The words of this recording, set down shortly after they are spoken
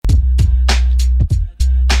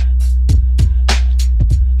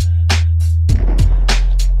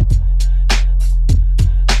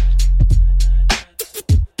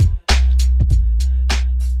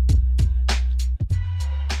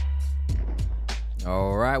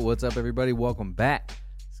All right, what's up, everybody? Welcome back.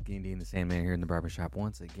 Skinny D and the Sandman here in the barbershop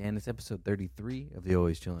once again. It's episode 33 of the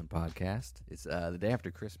Always Chillin' podcast. It's the day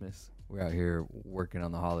after Christmas. We're out here working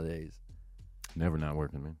on the holidays. Never not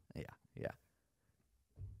working, man. Yeah.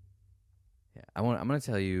 I'm going to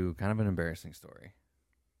tell you kind of an embarrassing story.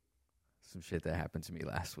 Some shit that happened to me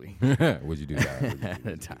last week. What'd you do?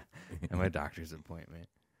 At my doctor's appointment.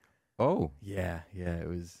 Oh, Yeah.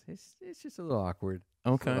 It's just a little awkward.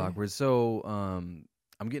 okay. Awkward. So,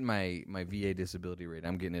 I'm getting my VA disability rate.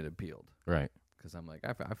 I'm getting it appealed Right. because I'm like,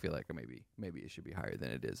 I feel like maybe it should be higher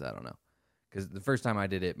than it is. I don't know. Because the first time I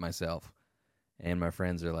did it myself, and my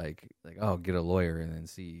friends are like, oh, get a lawyer and then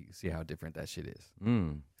see how different that shit is.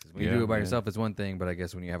 Because when you do it by yourself, it's one thing, but I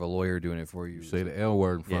guess when you have a lawyer doing it for you, You say the L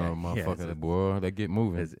word in front of a motherfucker, boy, they get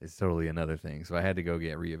moving. it's totally another thing. So I had to go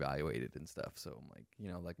get reevaluated and stuff. So I'm like,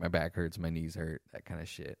 like my back hurts, my knees hurt, that kind of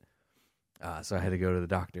shit. So I had to go to the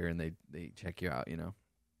doctor and they check you out,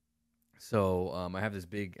 So I have this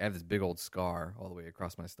big old scar all the way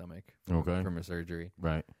across my stomach from a surgery.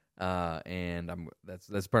 Right. And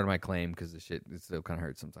that's part of my claim because it still kind of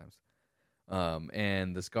hurts sometimes.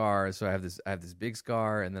 And the scar, so I have this big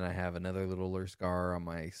scar, and then I have another littler scar on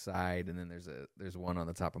my side, and then there's one on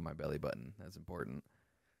the top of my belly button. That's important.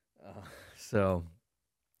 So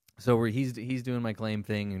he's doing my claim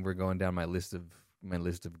thing, and we're going down my list of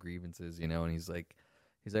grievances, and he's like,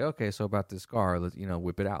 okay, so about this scar, let's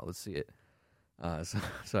whip it out, let's see it.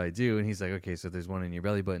 So I do, and he's like, okay, so there's one in your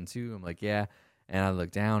belly button too. I'm like, yeah. And I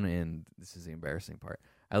look down, and this is the embarrassing part.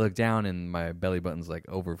 I look down, and my belly button's like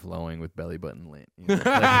overflowing with belly button lint.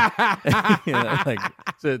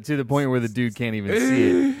 So to the point where the dude can't even see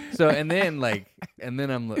it. So and then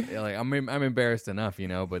I'm embarrassed enough,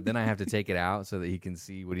 But then I have to take it out so that he can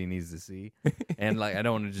see what he needs to see, and I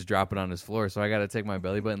don't want to just drop it on his floor. So I got to take my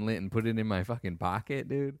belly button lint and put it in my fucking pocket,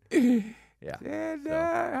 dude. Yeah.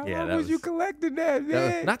 How long was you collecting that,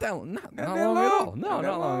 man? Not long at all. No,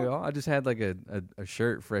 not long at all. I just had like a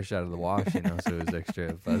shirt fresh out of the wash, so it was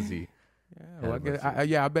extra fuzzy.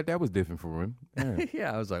 Yeah, I bet that was different for him. Yeah,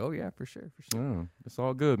 yeah, I was like, oh yeah, for sure. It's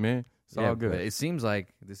all good, man. It's all good. It seems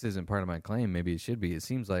like this isn't part of my claim. Maybe it should be. It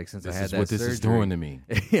seems like since I had that surgery. This is what this is doing to me.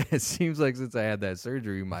 Yeah, it seems like since I had that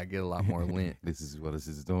surgery, you might get a lot more lint. This is what this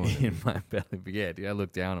is doing in my belly. But yeah, dude, I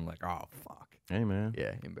look down, I'm like, oh fuck. Hey, man.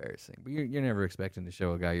 Yeah, embarrassing. But you're never expecting to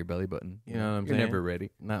show a guy your belly button. You know what I'm saying? You're never ready.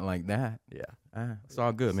 Not like that. Yeah. It's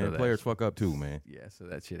all good, man. Players fuck up too, man. Yeah, so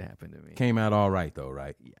that shit happened to me. Came out all right, though,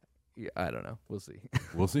 right? Yeah, I don't know. We'll see.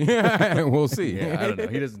 We'll see. We'll see. Yeah, I don't know.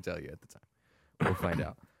 He doesn't tell you at the time. We'll find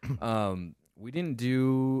out. We didn't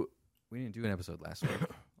do an episode last week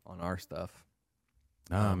on our stuff.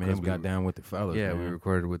 Nah, man, we got down with the fellas. Yeah, man. we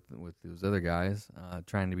recorded with those other guys,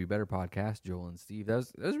 Trying to Be Better podcast, Joel and Steve. That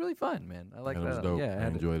was really fun, man. I like that. It was dope. Yeah, I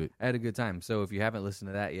enjoyed it. I had a good time. So if you haven't listened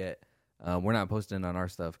to that yet, we're not posting on our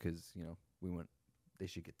stuff because they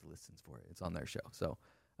should get the listens for it. It's on their show. So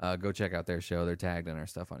go check out their show. They're tagged on our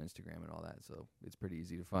stuff on Instagram and all that. So it's pretty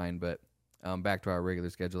easy to find. But back to our regular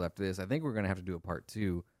schedule after this. I think we're gonna have to do a part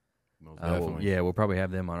 2. Most definitely. We'll probably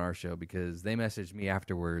have them on our show because they messaged me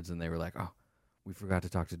afterwards and they were like, oh, we forgot to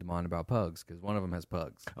talk to Damon about pugs because one of them has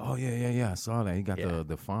pugs. Oh, yeah. I saw that. He got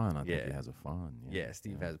the fawn. I think he has a fawn. Yeah,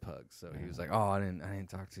 Steve has pugs. So he was like, oh, I didn't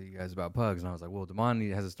talk to you guys about pugs. And I was like, well, Damon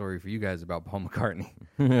has a story for you guys about Paul McCartney.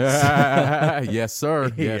 Yes,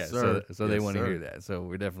 sir. Yes, sir. So they want to hear that. So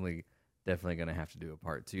we're definitely going to have to do a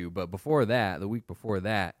part 2. But before that, the week before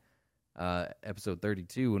that, episode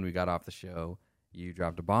 32, when we got off the show, you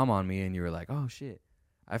dropped a bomb on me and you were like, oh, shit.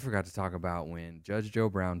 I forgot to talk about when Judge Joe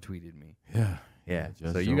Brown tweeted me. Yeah.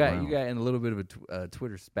 So you got in a little bit of a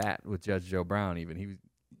Twitter spat with Judge Joe Brown. Even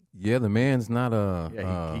the man's not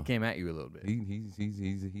he came at you a little bit.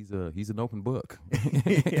 He's an open book.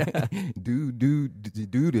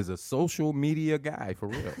 Dude is a social media guy for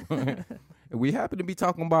real. We happen to be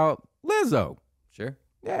talking about Lizzo. Sure.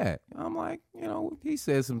 Yeah. I'm like, he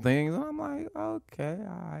said some things, and I'm like, okay,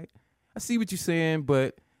 all right. I see what you're saying,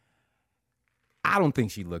 but I don't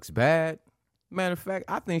think she looks bad. Matter of fact,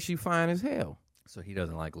 I think she fine as hell. So he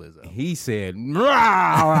doesn't like Lizzo. He said, rah,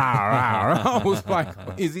 rah, rah. I was like,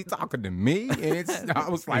 is he talking to me? And I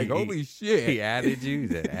was like, holy shit. He added you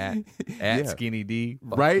at Skinny D.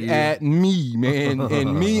 Right at me, man.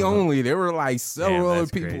 And me only. There were like several other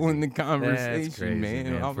people in the conversation, that's crazy,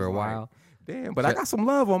 man. For a while. Damn, but I got some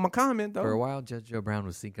love on my comment, though. For a while, Judge Joe Brown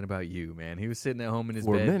was thinking about you, man. He was sitting at home in his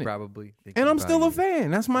bed, probably. And I'm still a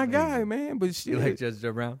fan. That's my guy, man. But shit. You like Judge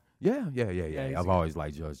Joe Brown? Yeah. I've always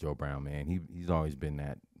liked Judge Joe Brown, man. He's always been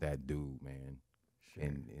that dude, man. Sure.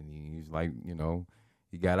 And he's like,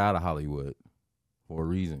 he got out of Hollywood for a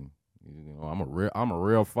reason. You know, I'm a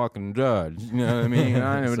real fucking judge. You know what I mean?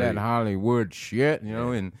 I know So that you- Hollywood shit. You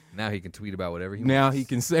know, and Now he can tweet about whatever he now wants. he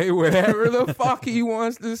can say whatever the fuck he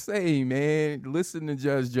wants to say, man. Listen to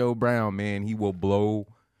Judge Joe Brown, man. He will blow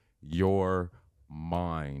your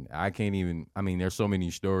mind. I can't even. I mean, there's so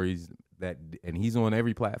many stories that, and he's on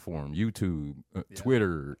every platform: YouTube, Yeah.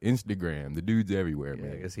 Twitter, Instagram. The dude's everywhere, Yeah, I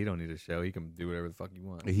man. guess he don't need a show. He can do whatever the fuck he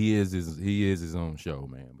wants. He is his own show,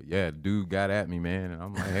 man. But yeah, the dude got at me, man, and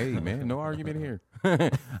I'm like, hey, man, no argument here.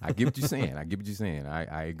 I get what you're saying.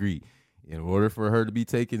 I agree. In order for her to be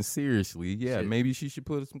taken seriously, yeah, Shit. maybe she should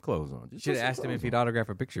put some clothes on. Just Should put have some asked him clothes if he'd on. autograph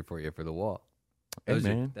a picture for you for the wall. Hey, That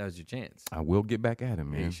man, was your chance. I will get back at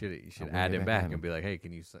him, Yeah, man. you should I will add get him back back at him. and be like, hey,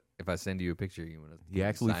 can you? If I send you a picture, you want to?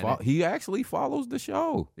 He actually follows the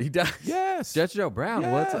show. He does. Yes. Judge Joe Brown,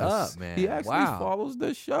 what's Yes. up, man? He actually wow. follows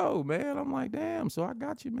the show, man. I'm like, damn. So I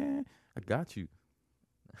got you, man. I got you.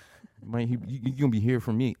 Man, you're gonna be here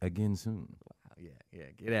from me again soon. Yeah.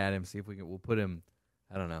 Get at him. See if we can. We'll put him.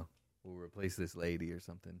 I don't know. We'll replace this lady or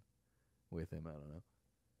something with him. I don't know.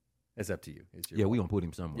 It's up to you. It's your Yeah, call. we gonna put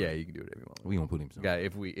him somewhere. Yeah, you can do whatever you want. We gonna put him somewhere.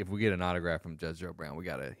 If we get an autograph from Judge Joe Brown,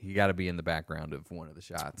 he gotta be in the background of one of the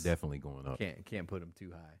shots. Definitely going up. Can't put him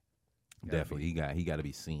too high. Gotta Definitely, he got to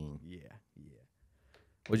be seen, Yeah.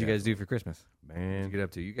 What'd you guys do for Christmas? What'd you man. get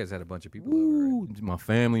up to? You guys had a bunch of people over. Ooh, my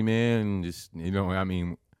family, man, and just I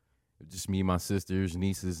mean, just me, my sisters,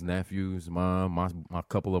 nieces, nephews, mom, my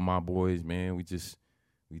couple of my boys, man.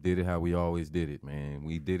 We did it how we always did it, man.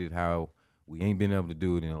 We did it how we ain't been able to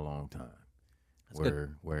do it in a long time.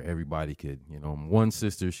 Where everybody could, one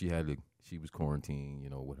sister, she was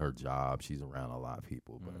quarantined, with her job. She's around a lot of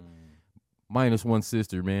people, but minus one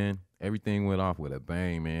sister, man, everything went off with a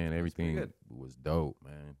bang, man. Everything good. was dope,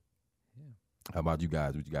 man. Yeah. How about you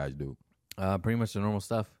guys? What you guys do? Pretty much the normal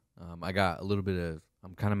stuff. I got a little bit of.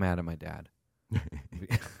 I'm kind of mad at my dad. You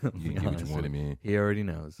didn't get what you wanted, man. He already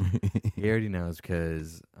knows. He already knows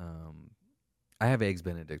because I have eggs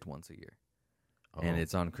Benedict once a year, and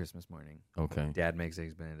it's on Christmas morning. Okay. Dad makes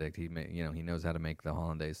eggs Benedict. He knows how to make the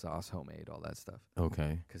hollandaise sauce, homemade, all that stuff.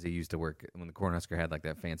 Okay. Because he used to work when the Cornhusker had like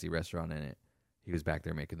that fancy restaurant in it. He was back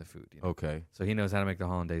there making the food. Okay. So he knows how to make the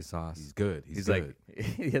hollandaise sauce. He's good. He's like good.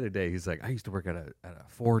 the other day. He's like, I used to work at a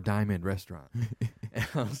 4-diamond restaurant. And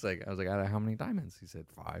I was like, out of how many diamonds? He said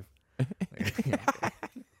 5. I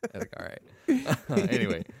was like, all right.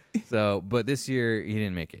 Anyway, but this year he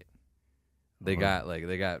didn't make it. They got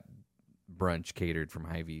brunch catered from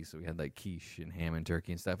Hy-Vee, so we had like quiche and ham and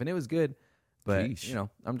turkey and stuff, and it was good. But Quiche.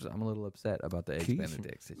 I'm a little upset about the eggs Quiche.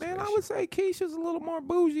 Benedict situation. Man, I would say quiche is a little more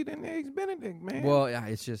bougie than eggs Benedict, man. Well, yeah,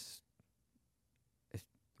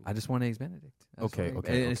 I just want eggs Benedict. That's Okay, all.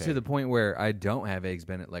 okay, And it's okay. to the point where I don't have eggs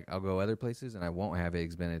Benedict. Like I'll go other places and I won't have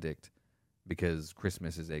eggs Benedict because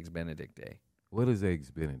Christmas is eggs Benedict day. what is eggs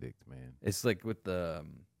Benedict, man? It's like with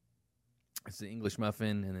it's the English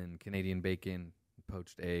muffin and then Canadian bacon,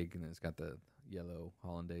 poached egg, and then it's got the yellow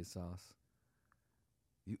hollandaise sauce.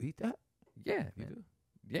 You eat that? Yeah, You man. do?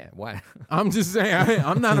 Yeah. Why? I'm just saying,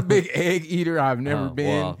 I'm not a big egg eater. I've never Oh,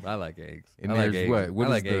 been. Well, I like eggs. And I like there's eggs. what I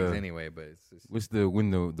is like eggs the- anyway, but it's just What's the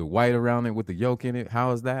white around it with the yolk in it?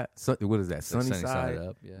 How is that? What is that? it's like Sunny side.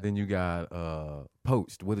 up. Yeah. Then you got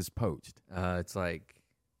poached. What is poached? It's like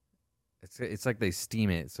it's like they steam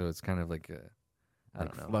it, so it's kind of like I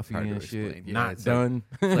don't know, Fluffy hard to and shit. explain. Yeah, Not it's done.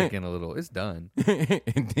 Like, it's like in a little. It's done.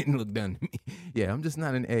 It didn't look done to me. Yeah, I'm just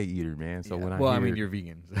not an egg eater, man. So Yeah. when I well, hear, I mean, you're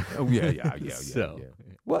vegan. So. oh yeah. So,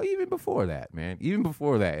 Well, even before that, man. Even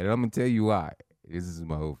before that, and I'm gonna tell you why. This is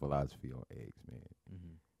my whole philosophy on eggs, man.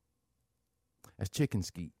 mhm. That's chicken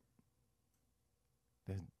skeet.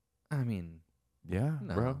 I mean, Yeah,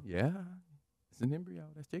 No. bro. Yeah, it's an embryo.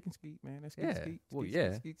 That's chicken skeet, man. That's skeet, Yeah. skeet, Well, skeet,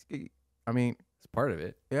 yeah. skeet, skeet. I mean, it's part of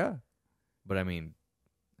it, yeah. but I mean,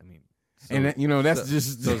 so, And that, that's so-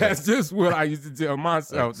 just so's that's just what I used to tell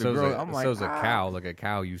myself. The so's girl, a, I'm like, so's a ah. cow. Like a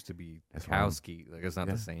cow used to be That's cow wrong. skeet. Like it's not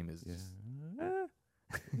Yeah. the same as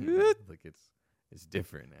Yeah. like it's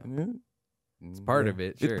different now. It's part of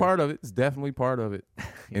it. Sure. It's part of it. It's definitely part of it.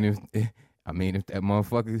 And if that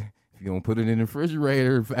motherfucker, if you don't put it in the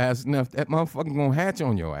refrigerator fast enough, that motherfucker gonna hatch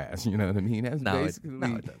on your ass. You know what I mean? That's No, basically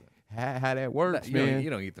it doesn't. how that works, You man.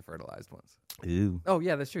 don't eat the fertilized ones. Ew. Oh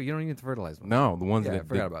yeah, that's true. You don't eat the fertilized ones. No, the ones Yeah, I that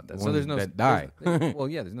forgot about that. the So ones there's no that die. well,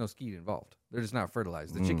 yeah, there's no skeet involved. They're just not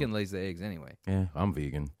fertilized. The Mm. chicken lays the eggs anyway. Yeah, I'm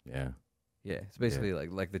vegan. Yeah, Yeah, it's basically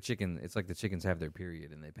like the chicken. It's like the chickens have their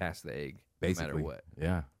period and they pass the egg basically. no matter what.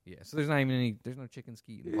 Yeah, Yeah, so there's not even there's no chicken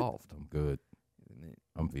skeet involved. I'm good. And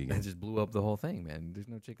I'm that vegan. just blew up the whole thing, man. There's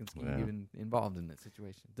no chicken skeet Yeah. even involved in that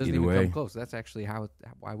situation. Doesn't Either even way. come close. That's actually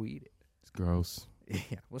why we eat it. It's gross.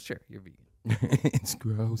 Yeah, well, sure, you're vegan. It's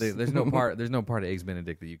gross. There's no part of eggs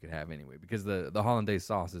Benedict that you could have anyway, because the hollandaise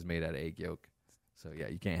sauce is made out of egg yolk. So yeah,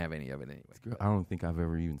 you can't have any of it anyway. I don't think I've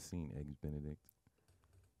ever even seen eggs Benedict.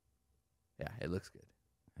 Yeah, it looks good.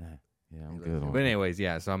 Yeah, I'm good on But anyways,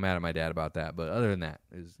 yeah, so I'm mad at my dad about that. But other than that,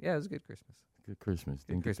 it was a good Christmas. Good Christmas.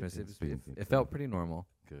 Good Christmas. It felt pretty normal.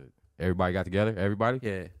 Good. Everybody got together? Everybody?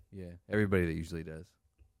 Yeah. Everybody that usually does.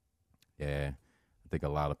 Yeah. I think a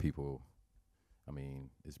lot of people, I mean,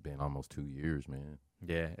 it's been almost 2 years, man.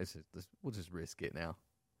 Yeah, we'll just risk it now.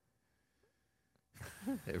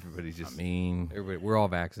 Everybody's just. We're all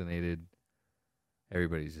vaccinated.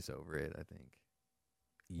 Everybody's just over it, I think.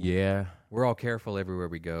 Yeah. We're all careful everywhere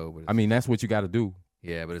we go. But that's what you got to do.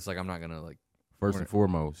 Yeah, but it's like I'm not going to First and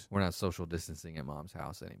foremost. We're not social distancing at mom's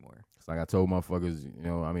house anymore. It's like I told motherfuckers,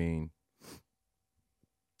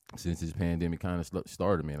 since this pandemic kind of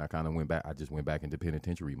started, man, I kind of went back. I just went back into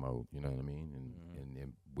penitentiary mode. You know what I mean?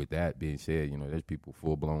 And with that being said, there's people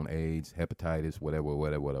full blown AIDS, hepatitis,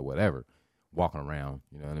 whatever, walking around.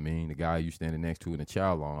 You know what I mean? The guy you standing next to in the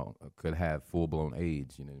chow line could have full blown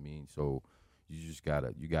AIDS. You know what I mean? So you just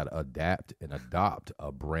gotta adapt and adopt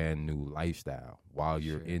a brand new lifestyle while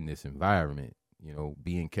you're in this environment.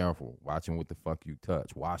 Being careful, watching what the fuck you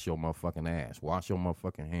touch. Wash your motherfucking ass. Wash your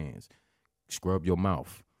motherfucking hands. Scrub your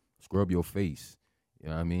mouth. Scrub your face. You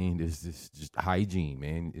know what I mean? This just hygiene,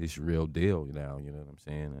 man. It's real deal now. You know what I'm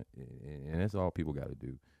saying? And that's all people got to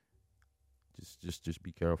do. Just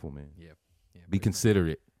be careful, man. Yeah. Be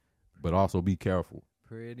considerate, but also be careful.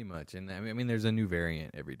 Pretty much. And I mean, there's a new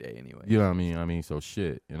variant every day anyway. You know what I mean? So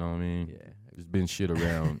shit. You know what I mean? Yeah. There's been shit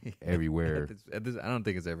around everywhere. I don't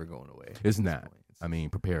think it's ever going away. It's not.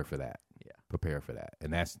 Prepare for that. Yeah. Prepare for that.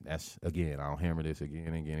 And that's again, I'll hammer this again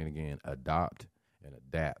and again and again. Adopt and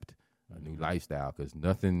adapt a new lifestyle, because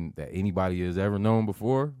nothing that anybody has ever known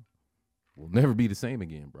before will never be the same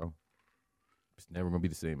again, bro. It's never going to be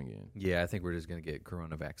the same again. Yeah, I think we're just going to get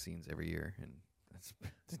corona vaccines every year, and it's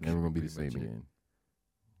never going to be the same again.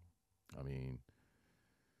 I mean,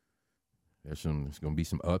 there's going to be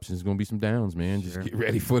some ups and there's going to be some downs, man. Just get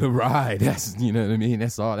ready for the ride. That's, you know what I mean?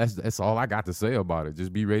 That's all I got to say about it.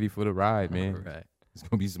 Just be ready for the ride, man. Right. There's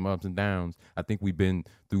going to be some ups and downs. I think we've been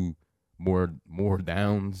through more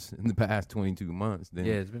downs in the past 22 months. Than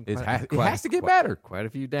it's been it has to get better. Quite a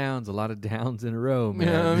few downs, a lot of downs in a row, man.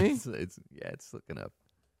 You know what I mean? It's looking up.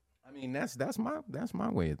 I mean, that's my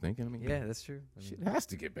way of thinking. I mean, yeah, that's true. Shit has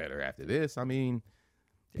to get better after this. I mean,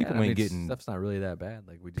 people ain't getting stuff's not really that bad.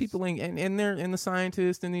 People ain't and the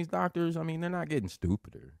scientists and these doctors. I mean, they're not getting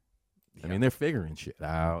stupider. Yeah. I mean, they're figuring shit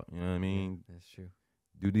out. You know what I mean? That's true.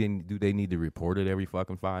 Do they need to report it every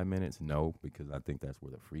fucking 5 minutes? No, because I think that's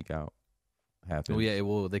where the freak out happens. Well, yeah,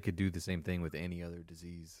 they could do the same thing with any other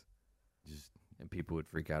disease, and people would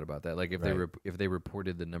freak out about that. Like if they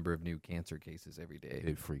reported the number of new cancer cases every day,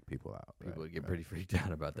 it'd freak people out. People would get pretty freaked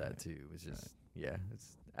out about that too. It's just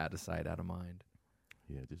it's out of sight, out of mind.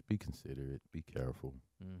 Yeah, just be considerate, be careful.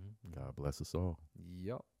 Mm-hmm. God bless us all.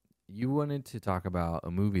 Yep. You wanted to talk about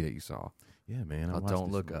a movie that you saw. Yeah, man.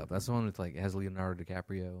 Don't Look Up. That's the one with it has Leonardo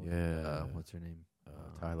DiCaprio. Yeah. What's her name?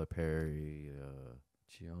 Tyler Perry.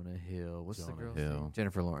 Jonah Hill. What's the girl's Hill. name?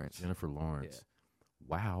 Jennifer Lawrence. Jennifer Lawrence. Yeah.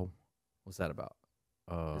 Wow. What's that about?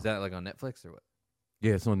 Is that like on Netflix or what?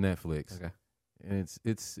 Yeah, it's on Netflix. Okay. And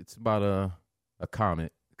it's about a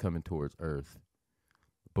comet coming towards Earth.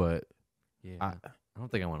 But yeah, I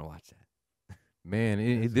don't think I want to watch that. Man,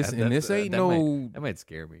 that might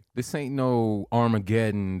scare me. This ain't no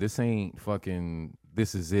Armageddon. This ain't fucking.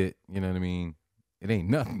 This is it. You know what I mean? It ain't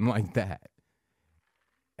nothing like that.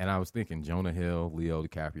 And I was thinking Jonah Hill, Leo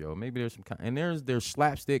DiCaprio. Maybe there's some and there's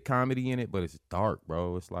slapstick comedy in it, but it's dark,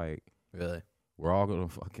 bro. It's like really we're all gonna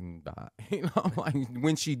fucking die. You know, like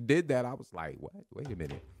when she did that, I was like, what? Wait a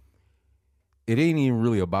minute. It ain't even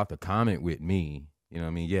really about the comet with me. You know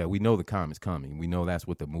what I mean? Yeah, we know the comet's coming. We know that's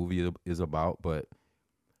what the movie is about, but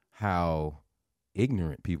how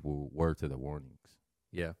ignorant people were to the warnings.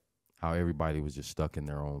 Yeah. How everybody was just stuck in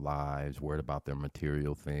their own lives, worried about their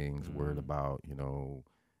material things, worried about,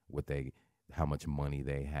 how much money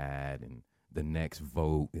they had and the next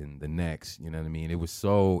vote and the next, you know what I mean? It was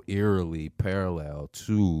so eerily parallel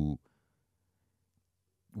to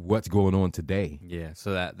what's going on today. Yeah,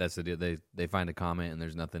 so that's the deal. They find a comet and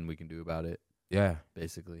there's nothing we can do about it. Yeah,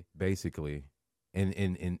 basically.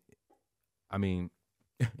 And I mean,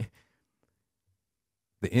 the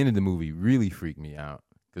end of the movie really freaked me out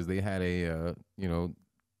because they had I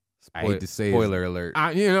hate to say spoiler alert.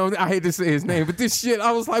 I hate to say his name, but this shit,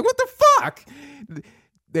 I was like, what the fuck?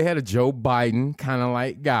 They had a Joe Biden kind of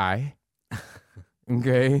like guy,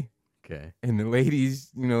 okay, and the lady's,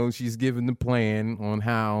 she's giving the plan on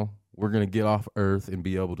how we're gonna get off Earth and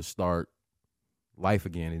be able to start life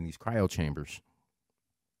again in these cryo chambers.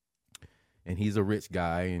 And he's a rich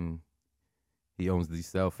guy, and he owns these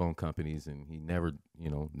cell phone companies, and he never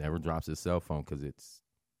drops his cell phone because it's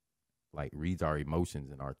like reads our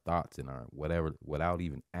emotions and our thoughts and our whatever without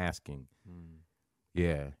even asking.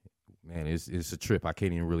 Yeah, man, it's a trip. I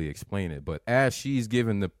can't even really explain it. But as she's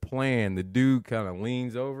giving the plan, the dude kind of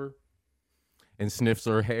leans over and sniffs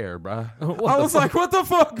her hair, bro. I was like, what the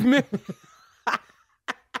fuck, man?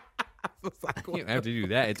 You don't have to do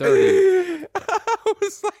that. It's already. I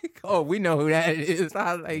was like, oh, we know who that is.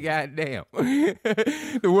 I was like, goddamn.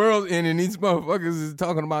 The world's ending. These motherfuckers is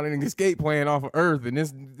talking about an escape plan off of Earth, and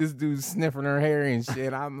this dude's sniffing her hair and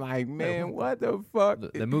shit. I'm like, man, what the fuck?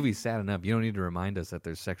 The movie's sad enough. You don't need to remind us that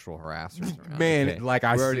there's sexual harassers around. Man, okay? like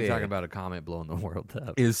I We're said, already talking about a comet blowing the world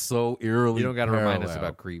up. Is so eerily. You don't got to remind us parallel.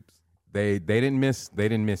 about creeps. They didn't miss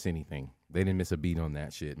anything. They didn't miss a beat on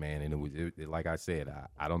that shit, man. And it was like I said,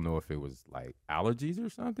 I don't know if it was like allergies or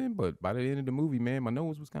something, but by the end of the movie, man, my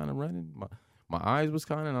nose was kind of running, my eyes was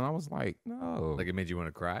kind of, and I was like, no, Like it made you want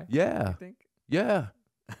to cry. yeah, I think. yeah.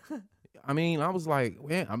 I mean, I was like,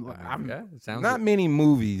 man, I'm Yeah, it sounds not many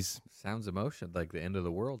movies. sounds emotion like the end of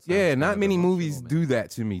the world. Yeah, sounds not kind of many emotional, movies man. do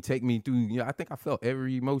that to me. Take me through. Yeah, I think I felt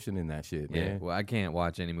every emotion in that shit, Yeah, man. well, I can't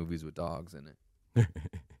watch any movies with dogs in it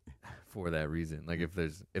for that reason. Like if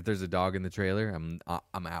there's a dog in the trailer, I'm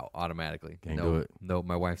out automatically. Can't no, do it. No,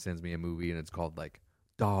 my wife sends me a movie and it's called like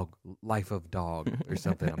Dog Life of Dog or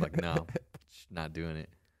something. I'm like, no, not doing it.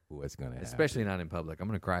 What's gonna happen? Especially not in public. I'm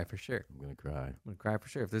gonna cry for sure. I'm gonna cry. I'm gonna cry for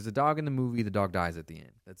sure. If there's a dog in the movie, the dog dies at the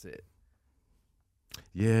end. That's it.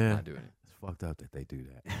 Yeah, Not doing it. it's fucked up that they do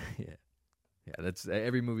that. Yeah. That's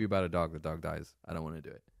every movie about a dog. The dog dies. I don't want to do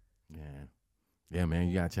it. Yeah, man,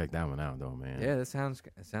 you gotta check that one out, though, man. Yeah, that sounds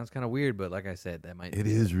kind of weird, but like I said, that might It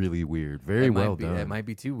is really weird. Very that might well be, done. It might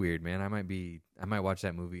be too weird, man. I might watch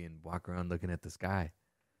that movie and walk around looking at the sky,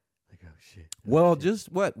 like, oh shit. Well,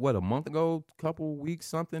 just what a month ago, couple weeks,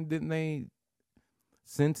 something, didn't they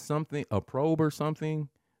send something, a probe or something,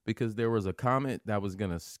 because there was a comet that was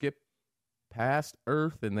gonna skip past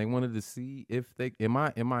Earth, and they wanted to see if they am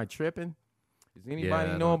I tripping? Does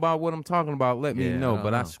anybody I know don't- about what I'm talking about? Let me Yeah, I know. don't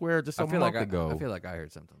But I know. swear, just a I feel month like ago, I feel like I heard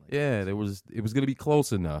something like yeah, it was gonna be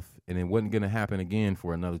close enough, and it wasn't gonna happen again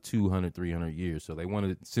for another 200, 300 years. So they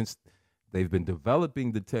wanted, since they've been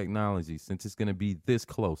developing the technology, since it's gonna be this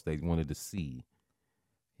close, they wanted to see.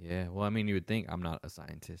 Yeah, well, I mean, you would think I'm not a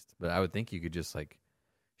scientist, but I would think you could just like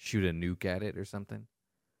shoot a nuke at it or something,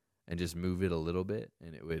 and just move it a little bit,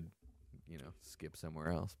 and it would, skip somewhere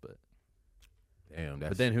else. But Damn,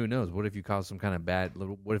 but then who knows? What if you cause some kind of bad?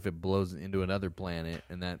 What if it blows into another planet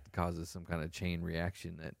and that causes some kind of chain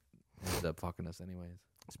reaction that ends up fucking us anyways?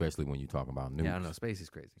 especially when you talk about nukes. Yeah, I don't know. Space is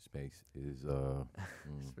crazy. Space is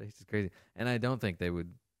Space is crazy, and I don't think they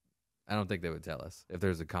would tell us if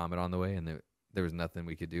there's a comet on the way and there was nothing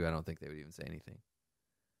we could do. I don't think they would even say anything.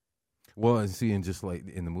 well, and seeing just like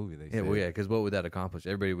in the movie, they Yeah, said, well, yeah, because what would that accomplish?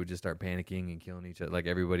 Everybody would just start panicking and killing each other. Like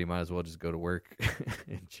everybody might as well just go to work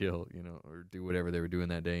and chill, or do whatever they were doing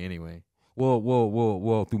that day anyway.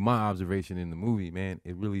 Well. Through my observation in the movie, man,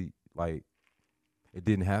 it really it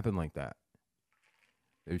didn't happen like that.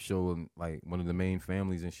 They were showing like one of the main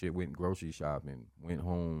families and shit went grocery shopping, went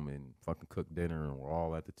home and fucking cooked dinner, and we're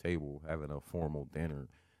all at the table having a formal dinner.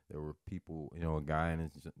 There were people, a guy and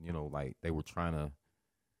his, like they were trying to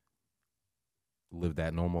live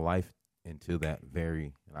that normal life until that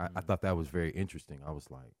very. And I thought that was very interesting. I was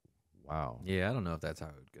like, wow. Yeah, I don't know if that's how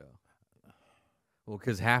it would go. Well,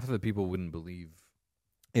 because half of the people wouldn't believe.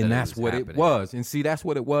 And that that's what happening. it was. And see, that's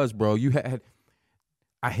what it was, bro. You had.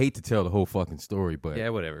 I hate to tell the whole fucking story, but Yeah,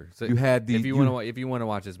 whatever. So you had the if you want to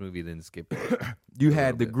watch this movie, then skip it. you a had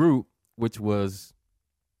little the bit. group, which was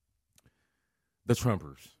the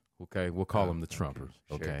Trumpers. Okay, we'll call Oh, them the okay, Trumpers.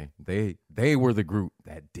 sure. Okay, they were the group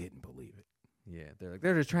that didn't believe it. Yeah,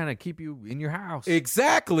 they're just trying to keep you in your house.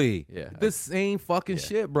 Exactly. Yeah, The same fucking Yeah.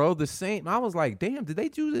 shit, bro. The same. I was like, damn, did they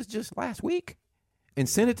do this just last week and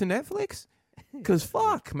send it to Netflix? Cause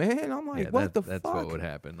fuck, man. I'm like, what the that's fuck? what would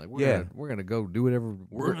happen. Like, Yeah. we're gonna go do whatever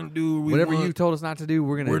We're gonna do whatever you told us not to do.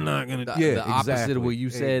 We're not gonna. the opposite exactly. of what you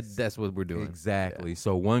said. Ex- That's what we're doing. Exactly.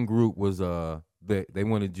 So one group was they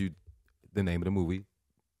wanted you the name of the movie,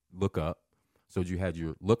 Look Up. So you had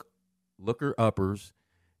your looker uppers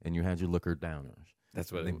and you had your looker downers.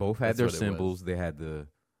 That's what They both had that's their what it was. symbols. They had the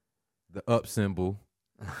up symbol.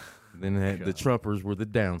 Then they had the God. Trumpers were the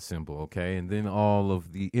down symbol, okay? And then all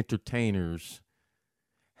of the entertainers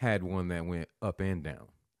had one that went up and down.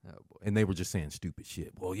 Oh boy. And they were just saying stupid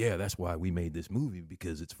shit. Well, yeah, that's why we made this movie,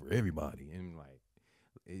 because it's for everybody. And like,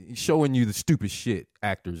 showing you the stupid shit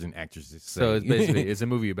actors and actresses say. So it's basically it's a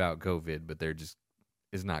movie about COVID, but it's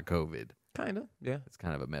not COVID. kind of, yeah, It's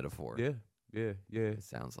kind of a metaphor. yeah. It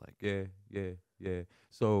sounds like. Yeah.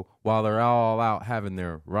 So while they're all out having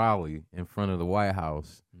their rally in front of the White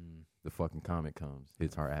House, the fucking comet comes,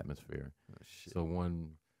 hits our atmosphere. Oh, shit. So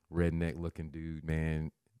one redneck looking dude,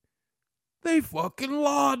 man, they fucking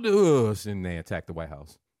lied to us, and they attacked the White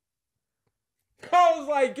House. I was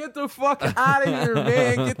like, get the fuck out of here,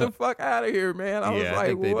 man. Get the fuck out of here, man. I was like, I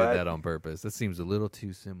think they what? did that on purpose. That seems a little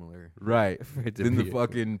too similar. Right. For it to Then the be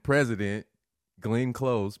fucking president, Glenn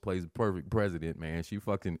Close, plays the perfect president, man. She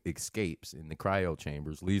fucking escapes in the cryo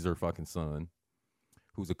chambers, leaves her fucking son,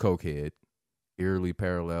 who's a cokehead, eerily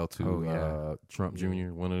parallel to Trump Yeah.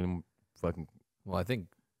 Jr., one of them fucking Well, I think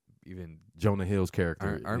even Jonah Hill's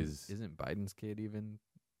character isn't Biden's kid even?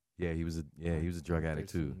 he was a drug addict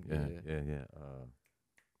too. person, Yeah.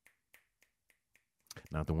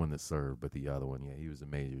 Not the one that served, but the other one. Yeah, he was a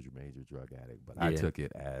major drug addict. But I Yeah. took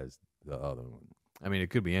it as the other one. I mean,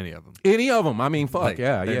 it could be any of them. Any of them. I mean, fuck, Like,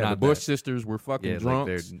 yeah. they're The not Bush that- sisters were fucking Yeah, like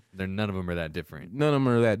drunks. they're none of them are that different. None of them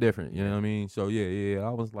are that different. You know what I mean? So, yeah.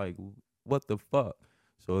 I was like, what the fuck?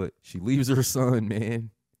 So she leaves her son,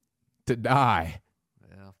 man, to die.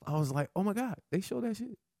 Yeah, I was like, oh, my God. They showed that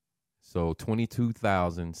shit. So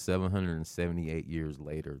 22,778 years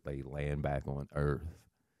later, they land back on Earth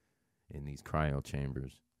in these cryo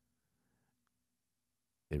chambers.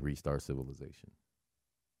 They restart civilization.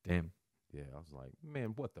 damn. Yeah, I was like,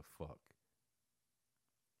 man, what the fuck?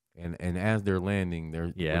 And as they're landing,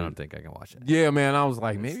 they're Yeah, I don't think I can watch that. Yeah, man, I was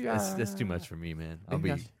like, maybe that's too much for me, man. Maybe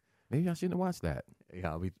I shouldn't have watched that.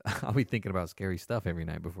 I'll be thinking about scary stuff every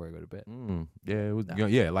night before I go to bed. Yeah, it was. Nah.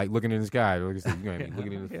 Yeah, like looking in the sky. Like I said, you're gonna be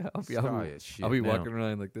looking in the Yeah, I'll be- sky. I'll and shit I'll be now. walking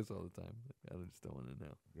around like this all the time. I just don't want to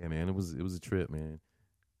know. Yeah, man, it was a trip, man.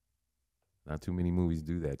 Not too many movies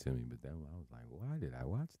do that to me, but then I was like, why did I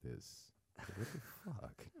watch this? What the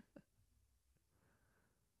fuck?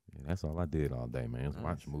 Yeah, that's all I did all day, man. Was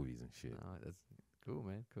watch Nice. movies and shit. Oh, that's cool,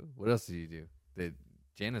 man. Cool. What else did you do? The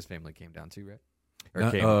Jana's family came down too, right?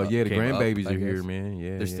 Yeah, the came up, grandbabies I are here, guess. man.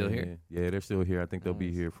 Yeah, They're still here? Yeah, they're still here. I think they'll be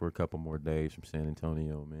Nice. here for a couple more days from San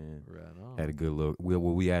Antonio, man. Right on. Had a good look.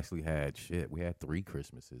 We actually had shit. We had 3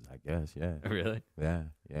 Christmases, I guess. Yeah, Really? yeah.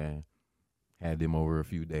 Had them over a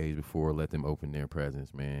few days before. Let them open their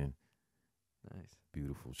presents, man. Nice.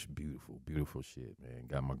 Beautiful shit, man.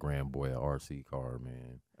 Got my grandboy a RC car,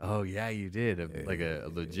 man. Oh yeah, you did like a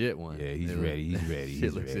legit one. Yeah, he's It look- ready. He's ready. Shit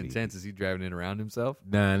He's looks ready. intense. Is he driving it around himself?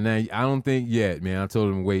 Nah, I don't think yet, man. I told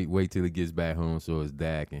him wait till he gets back home so his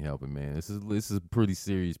dad can help him, man. This is a pretty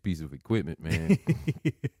serious piece of equipment, man.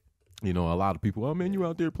 You know, a lot of people, oh man, you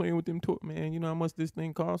out there playing with them man. You know how much this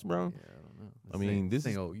thing costs, bro? Yeah, I don't know. I mean, this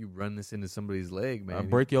is- you run this into somebody's leg, man. I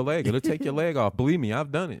break your leg. It'll take your leg off. Believe me,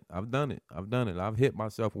 I've done it. I've hit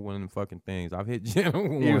myself with one of them fucking things. I've hit Jenna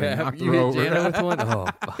with one. You and have knocked you her hit over. Jana with one? Oh,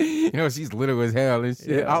 fuck. You know, she's little as hell and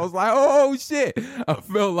shit. Yeah. I was like, oh shit. I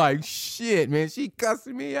felt like shit, man. She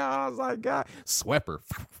cussing me out. I was like, God, swept her.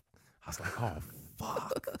 I was like, oh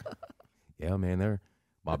fuck. Yeah, man, they're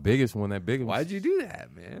my biggest one. That big one. Why'd you do that,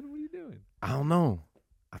 man? What are you doing? I don't know.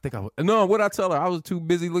 I think what I tell her, I was too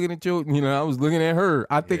busy looking at you. You know, I was looking at her.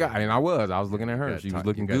 I think Yeah. I was looking at her. got She tar- was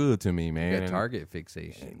looking you got- good to me, man. You got And- target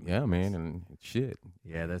fixation. Yeah, man, and shit.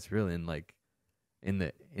 Yeah, that's really in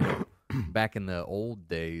the back in the old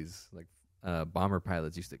days, like bomber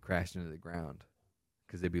pilots used to crash into the ground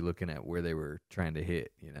because they'd be looking at where they were trying to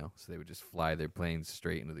hit, you know. So they would just fly their planes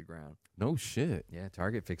straight into the ground. No shit. Yeah,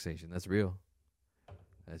 target fixation. That's real.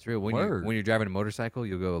 That's real. When Word. you're driving a motorcycle,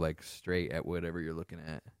 you'll go like straight at whatever you're looking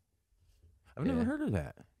at. I've never Yeah. heard of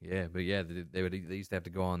that. Yeah, but yeah, they used to have to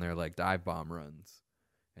go on their like dive bomb runs,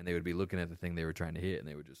 and they would be looking at the thing they were trying to hit, and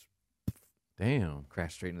they would just Damn.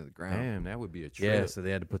 crash straight into the ground. Damn, that would be a trip. Yeah, so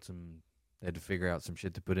they had to figure out some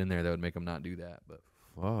shit to put in there that would make them not do that. But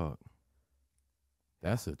Fuck.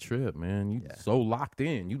 That's a trip, man. You Yeah. so locked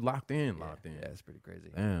in. You locked in. yeah, Locked in. yeah, it's pretty crazy.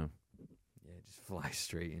 Damn. Yeah, just fly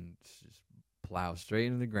straight and just plow straight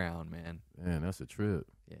into the ground, man. Man, that's a trip.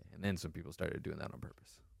 Yeah, and then some people started doing that on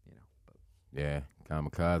purpose, you know. But Yeah.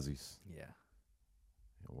 Kamikazes. yeah,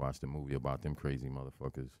 Watched a movie about them crazy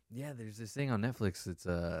motherfuckers. yeah. There's this thing on Netflix. It's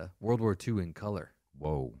World War II in color.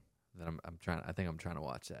 Whoa. That I'm trying. I think I'm trying to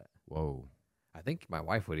watch that. Whoa. I think my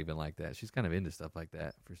wife would even like that. She's kind of into stuff like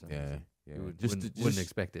that for some Yeah. reason. Yeah. You Just wouldn't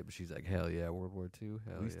expect it, but she's like, hell yeah, World War II,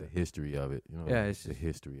 hell at least yeah. the history of it. You know, Yeah, it's the just-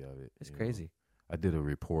 history of it. It's you know. crazy. I did a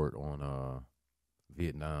report on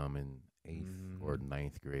Vietnam in 8th Mm-hmm. or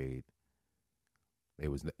 9th grade. I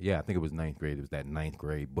think it was 9th grade. It was that 9th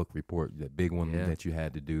grade book report, that big one Yeah. that you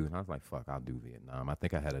had to do. And I was like, fuck, I'll do Vietnam. I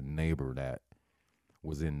think I had a neighbor that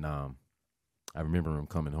was in Nam. I remember him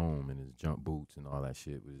coming home in his jump boots and all that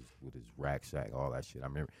shit with his rack shack, all that shit. I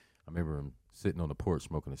remember him sitting on the porch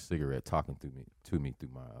smoking a cigarette, talking to me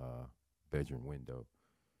through my bedroom window.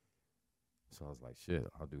 So I was like, shit,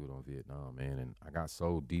 I'll do it on Vietnam, man. And I got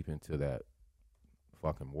so deep into that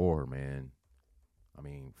fucking war, man. I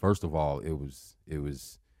mean, first of all, it was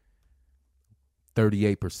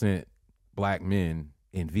 38% black men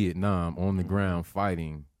in Vietnam on the ground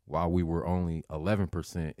fighting, while we were only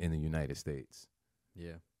 11% in the United States.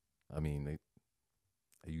 Yeah. I mean,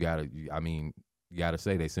 you gotta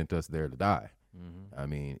say they sent us there to die. Mm-hmm. I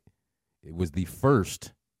mean, it was the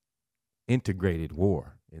first integrated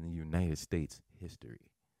war in the United States history.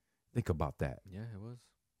 Think about that. Yeah, it was.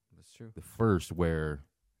 That's true. The first where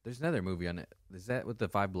There's another movie on it. Is that what the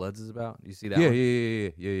Five Bloods is about? You see that? yeah, one?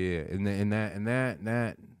 yeah.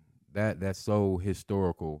 And that's so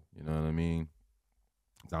historical. You know what I mean?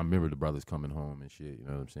 I remember the brothers coming home and shit. You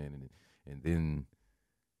know what I'm saying? And then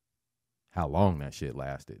how long that shit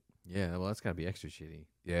lasted. Yeah, well, that's got to be extra shitty.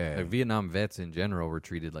 Yeah, Like Vietnam vets in general were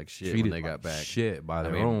treated like shit when they got back. Shit by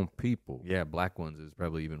their mean, own people. Yeah, black ones is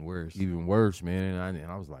probably even worse. Even worse, man. And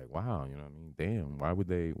I was like, wow, you know what I mean? Damn, why would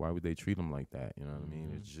they treat them like that? You know what I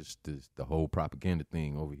mean? It's just the whole propaganda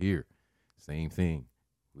thing over here. Same thing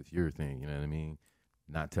with your thing. You know what I mean?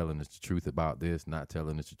 Not telling us the truth about this, not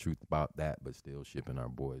telling us the truth about that, but still shipping our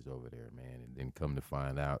boys over there, man. And then come to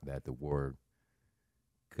find out that the war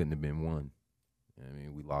couldn't have been won. You know what I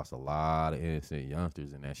mean? We lost a lot of innocent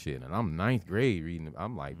youngsters in that shit. And I'm ninth grade reading it.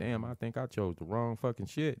 I'm like, damn, I think I chose the wrong fucking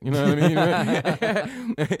shit. You know what I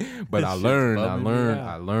mean? But I learned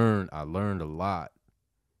a lot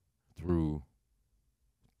through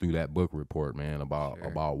that book report, man,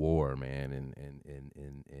 about war, man, and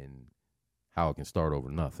how it can start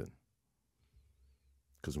over nothing.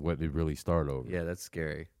 Because what did it really start over? Yeah, that's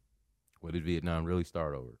scary. What did Vietnam really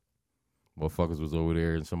start over? Motherfuckers was over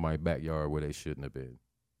there in somebody's backyard where they shouldn't have been.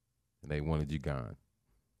 And they wanted you gone.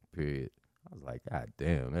 Period. I was like, God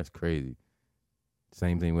damn, that's crazy.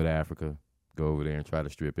 Same thing with Africa. Go over there and try to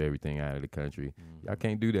strip everything out of the country. Y'all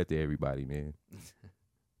can't do that to everybody, man.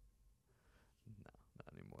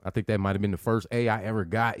 I think that might have been the first A I ever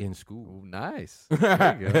got in school. Ooh, nice.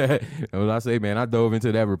 There you go. What I say, man, I dove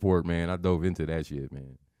into that report, man. I dove into that shit,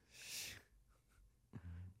 man.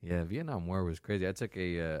 Yeah, Vietnam War was crazy. I took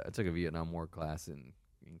a Vietnam War class in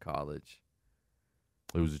college.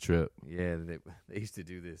 It was a trip. Yeah, they used to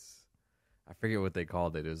do this. I forget what they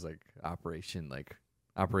called it. It was like Operation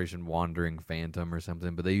Wandering Phantom or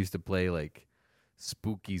something. But they used to play like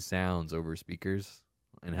spooky sounds over speakers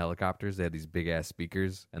in helicopters. They had these big ass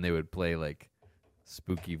speakers, and they would play like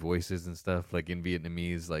spooky voices and stuff, like in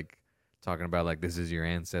Vietnamese, like talking about like, this is your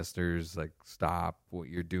ancestors, like stop what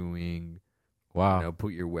you're doing. Wow. You know,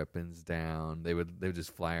 put your weapons down. They would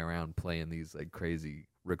just fly around playing these like crazy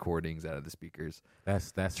recordings out of the speakers.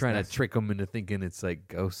 That's trying to trick them into thinking it's like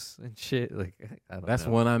ghosts and shit. Like I don't know. That's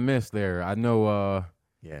one I missed there. I know.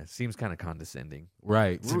 Yeah, it seems kind of condescending.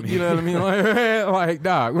 Right. You know what I mean? Like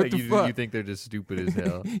dog, what like the fuck? You think they're just stupid as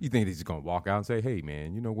hell? You think they're just gonna walk out and say, "Hey,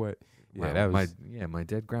 man, you know what? Yeah, wow, that was my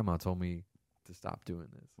dead grandma told me to stop doing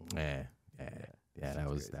this." Yeah, that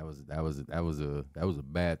was a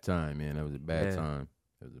bad time, man. That was a bad time.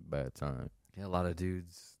 It was a bad time. Yeah, a lot of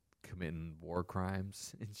dudes committing war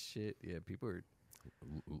crimes and shit. Yeah, people are.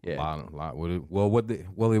 A lot. It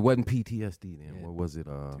wasn't PTSD then. Yeah. What was it?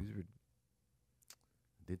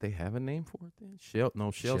 Did they have a name for it then? Shell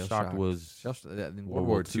shock was in World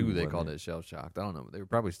War II. They called it shell shocked. I don't know. They were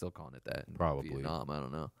probably still calling it that. In probably Vietnam. I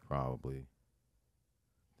don't know. Probably.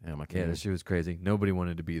 Damn, I can't. Yeah, that shit was crazy. Nobody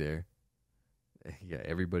wanted to be there. Yeah,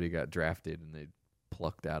 everybody got drafted and they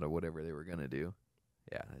plucked out of whatever they were gonna do.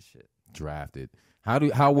 Yeah, that shit. Drafted.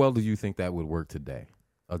 How well do you think that would work today?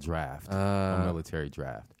 A draft, a military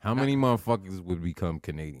draft. How many motherfuckers would become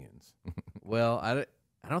Canadians? Well, I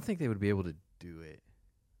don't think they would be able to do it,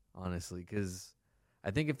 honestly, because I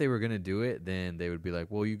think if they were gonna do it, then they would be like,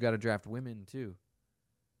 well, you got to draft women too,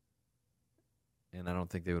 and I don't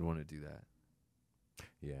think they would want to do that.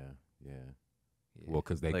 Yeah. Well,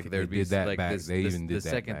 because they did that back.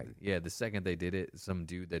 The second they did it, some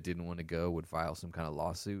dude that didn't want to go would file some kind of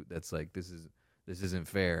lawsuit. That's like, this isn't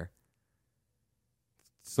fair.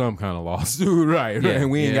 Some kind of lawsuit, right? Yeah,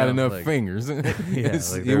 we ain't got enough fingers.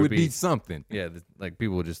 It would be something. Yeah, like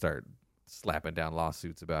people would just start slapping down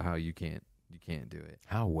lawsuits about how you can't do it.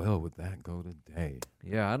 How well would that go today?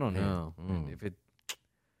 Yeah, I don't know. If it'd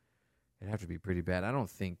have to be pretty bad. I don't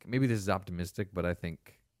think. Maybe this is optimistic, but I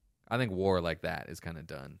think war like that is kind of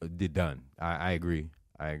done. Done. I agree.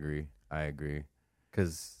 Because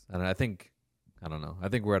I think I don't know. I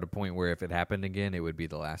think we're at a point where if it happened again, it would be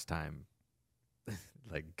the last time.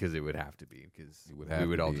 Like, because it would have to be, because we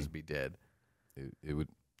would all just be dead. It would.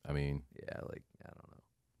 I mean, yeah, like I don't know.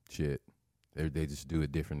 Shit, they just do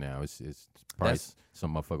it different now. It's probably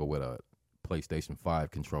some motherfucker with a PlayStation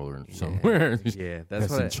 5 controller somewhere. Yeah,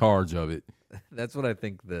 that's in charge of it. That's what I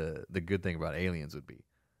think the good thing about aliens would be.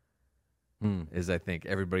 Is I think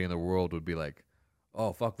everybody in the world would be like,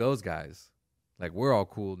 oh, fuck those guys. Like, we're all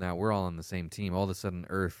cool now. We're all on the same team. All of a sudden,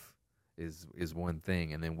 Earth is one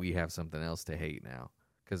thing, and then we have something else to hate now.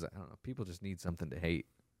 Because, I don't know, people just need something to hate,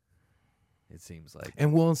 it seems like.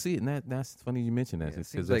 And we'll see it. And that's funny you mentioned that.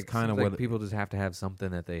 Because that's kind of what... people just have to have something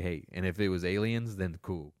that they hate. And if it was aliens, then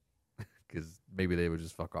cool. Because maybe they would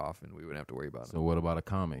just fuck off, and we wouldn't have to worry about it. So what about a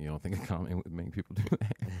comment? You don't think a comment would make people do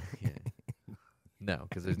that? Yeah. No,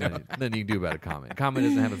 because there's nothing you can do about a comment. A comment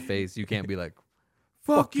doesn't have a face. You can't be like,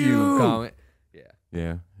 fuck you, comment. Yeah.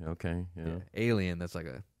 Yeah. Okay. Yeah. Alien, it's like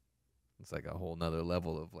a whole nother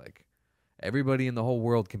level of like, everybody in the whole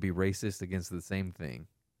world can be racist against the same thing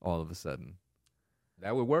all of a sudden.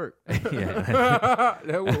 That would work. Yeah.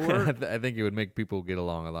 That would work. I think it would make people get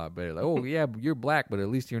along a lot better. Like, oh, yeah, you're black, but at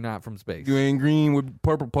least you're not from space. You ain't green with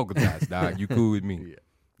purple polka dots, dog. You cool with me. Yeah.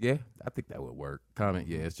 Yeah, I think that would work. Comment,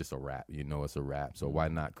 yeah, it's just a rap. You know it's a rap, so why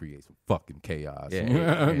not create some fucking chaos? Yeah, you know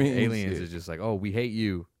what I mean? Aliens is just like, oh, we hate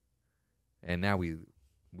you, and now we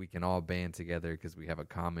can all band together because we have a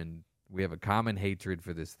common hatred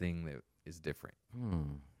for this thing that is different.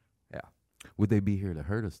 Yeah. Would they be here to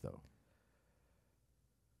hurt us though?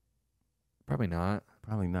 Probably not.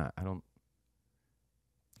 Probably not. I don't.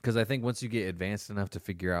 Because I think once you get advanced enough to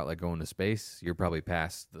figure out like going to space, you're probably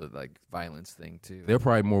past the like violence thing too. They're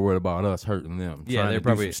probably more worried about us hurting them. Yeah, they're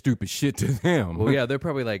probably do some stupid shit to them. Well, yeah, they're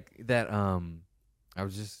probably like that.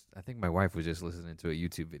 I think my wife was just listening to a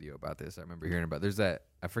YouTube video about this. I remember hearing about. There's that,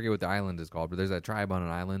 I forget what the island is called, but there's that tribe on an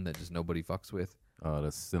island that just nobody fucks with. The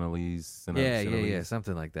Sinhalese. Yeah,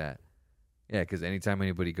 something like that. Yeah, because anytime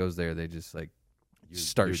anybody goes there, they just like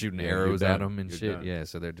start shooting arrows at them and shit. Done. Yeah,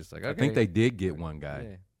 so they're just like, okay. I think they did get one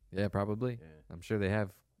guy. Yeah, probably. Yeah. I'm sure they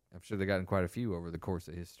have. I'm sure they've gotten quite a few over the course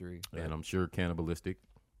of history. And I'm sure cannibalistic.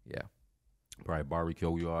 Yeah. Probably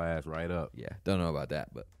barbecue your ass right up. Yeah, don't know about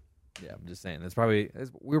that, but yeah, I'm just saying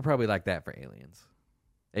we're probably like that for aliens.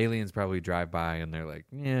 Aliens probably drive by and they're like,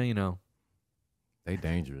 yeah, you know, they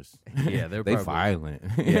dangerous. Yeah, they violent.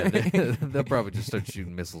 Yeah, they'll probably just start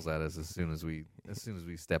shooting missiles at us as soon as we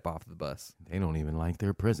step off the bus. They don't even like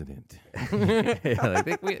their president. Yeah,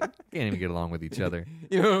 like we can't even get along with each other.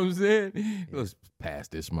 You know what I'm saying? Yeah. Let's pass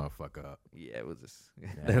this motherfucker up. Yeah, we'll just. Yeah.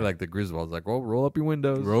 They're like the Griswolds, like, well, roll up your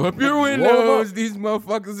windows. Roll up your windows. These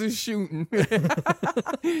motherfuckers are shooting.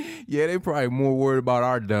 Yeah, they probably more worried about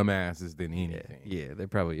our dumb asses than anything. Yeah, they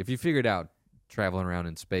probably. If you figured out traveling around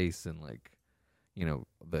in space and like, you know,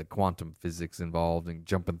 the quantum physics involved and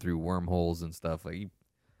jumping through wormholes and stuff, like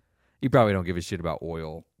you probably don't give a shit about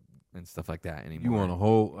oil and stuff like that anymore. You want a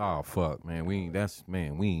whole fuck, man. We ain't got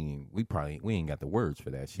the words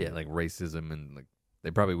for that shit. Yeah, like racism and like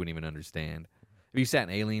they probably wouldn't even understand. If you sat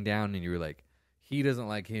an alien down and you were like, he doesn't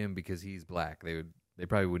like him because he's black, they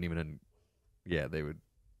probably wouldn't even they would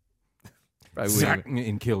Zach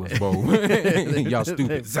and kill us both. Y'all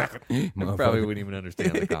stupid. Zach. Probably wouldn't even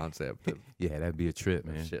understand the concept of yeah, that'd be a trip,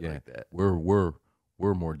 man. Shit like that.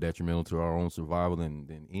 We're more detrimental to our own survival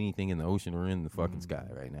than anything in the ocean or in the fucking sky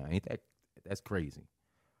right now. Ain't that's crazy?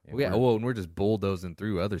 And and we're just bulldozing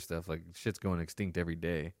through other stuff. Like shit's going extinct every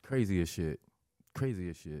day. Crazy as shit.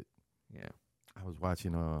 Yeah. I was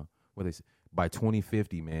watching what they say, by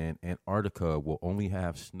 2050, man, Antarctica will only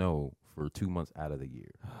have snow for 2 months out of the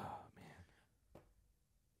year.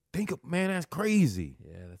 Man, that's crazy.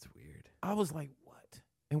 Yeah, that's weird. I was like, what?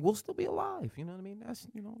 And we'll still be alive. You know what I mean? That's,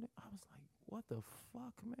 you know, I was like, what the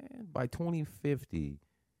fuck, man? By 2050,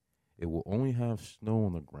 it will only have snow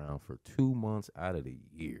on the ground for 2 months out of the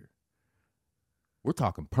year. We're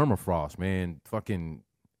talking permafrost, man. Fucking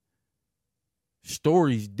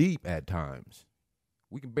stories deep at times.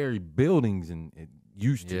 We can bury buildings and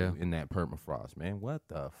used to in that permafrost, man. What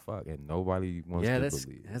the fuck? And nobody wants to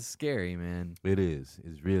believe. That's scary, man. It is.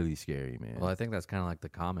 It's really scary, man. Well, I think that's kind of like the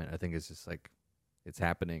comment. I think it's just like it's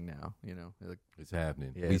happening now, you know. Like, it's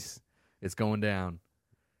happening. Yeah, it's going down.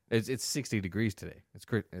 It's 60 degrees today. It's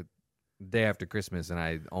day after Christmas, and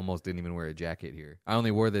I almost didn't even wear a jacket here. I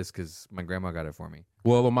only wore this because my grandma got it for me.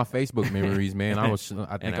 Well, on my Facebook memories, man, I was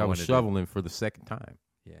shoveling for the second time.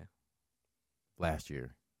 Yeah. Last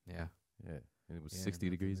year. Yeah. Yeah. And it was 60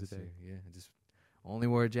 degrees today. Yeah. I just only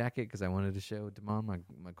wore a jacket because I wanted to show Damon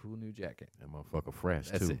my cool new jacket. That motherfucker fresh,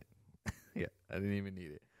 That's too. It. Yeah. I didn't even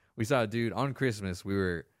need it. We saw a dude on Christmas. We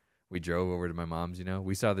were we drove over to my mom's.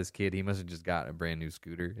 We saw this kid. He must have just got a brand new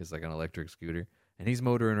scooter. It's like an electric scooter, and he's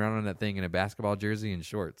motoring around on that thing in a basketball jersey and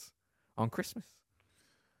shorts on Christmas.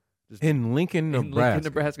 Just In Lincoln, in Nebraska. Lincoln,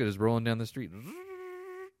 Nebraska, just rolling down the street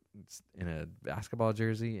in a basketball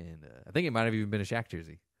jersey, and I think it might have even been a Shaq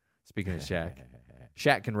jersey. Speaking of Shaq,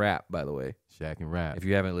 Shaq can rap, by the way. Shaq and rap. If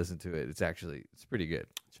you haven't listened to it, it's pretty good.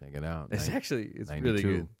 Check it out. It's 92, really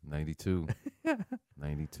good. 92.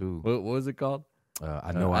 92. What was it called?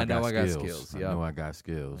 I know I got skills. Yep. I know I got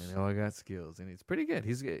skills. I know I got skills, and it's pretty good.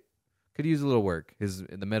 He's good. Could use a little work.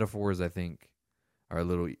 The metaphors, I think, are a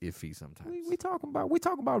little iffy sometimes. We talking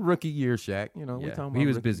about rookie year Shaq. We Yeah. talking about He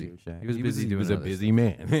was rookie busy. year Shaq. He was busy doing He was a other busy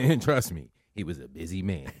man. Trust me, he was a busy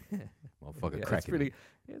man. Motherfucker, Yeah, cracking.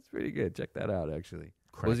 it's pretty good. Check that out, actually.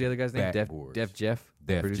 What Cracking was the other guy's name? backboards. Def Jeff?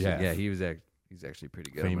 Def Producer? Jeff. Yeah, he's actually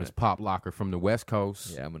pretty good. Famous pop locker from the West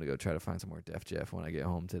Coast. I'm gonna go try to find some more Def Jeff when I get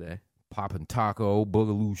home today. Poppin' Taco,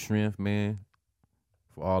 Boogaloo Shrimp, man.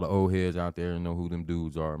 For all the old heads out there and know who them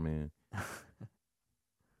dudes are, man.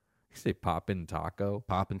 You say Poppin' Taco?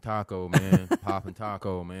 Poppin' Taco, man. Poppin'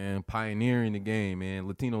 Taco, man. Pioneering the game, man.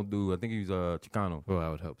 Latino dude. I think he's Chicano. Well, I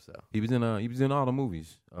would hope so. He was in all the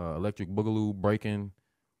movies. Electric Boogaloo, Breaking.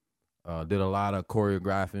 Did a lot of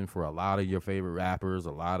choreographing for a lot of your favorite rappers,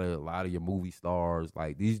 a lot of your movie stars.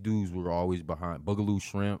 Like these dudes were always behind Boogaloo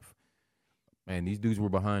Shrimp. Man, these dudes were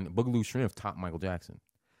behind Boogaloo Shrimp. Top Michael Jackson.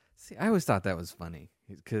 See, I always thought that was funny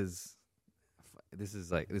because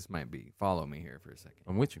this might be. Follow me here for a second.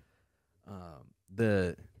 I'm with you.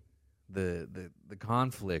 The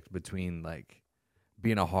conflict between like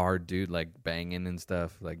being a hard dude, like banging and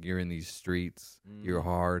stuff, like you're in these streets, you're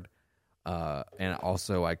hard, and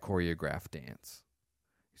also I choreograph dance.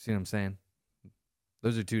 You see what I'm saying?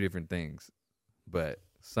 Those are two different things, but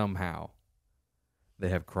somehow they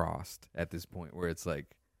have crossed at this point where it's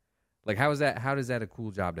like how is that a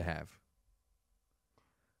cool job to have?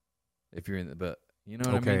 If you're in the, but you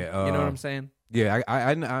know what I mean? You know what I'm saying? Yeah,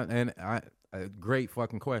 I great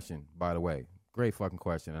fucking question, by the way. Great fucking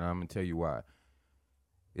question, and I'm gonna tell you why.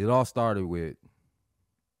 It all started with.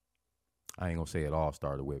 I ain't gonna say it all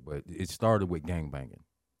started with, but it started with gangbanging.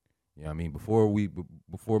 You know what I mean? Before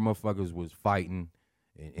motherfuckers was fighting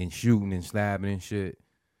and shooting and stabbing and shit,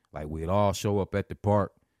 like we'd all show up at the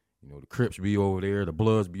park. The Crips be over there, the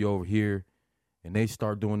Bloods be over here, and they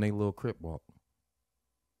start doing their little Crip walk.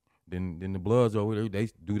 Then the Bloods over there, they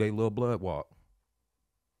do their little blood walk.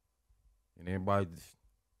 And everybody,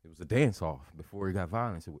 it was a dance off. Before it got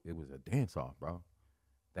violence, it was a dance off, bro.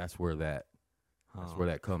 That's where that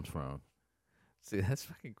comes from. See, that's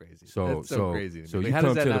fucking crazy. So that's so crazy. So Like, you how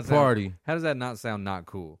come does to that the not sound- party. How does that not sound not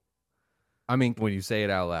cool I mean, when you say it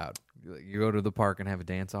out loud? You go to the park and have a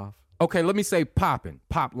dance off. okay, let me say pop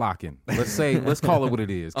locking. Let's call it what it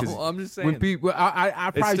is. 'Cause I'm just saying. when people,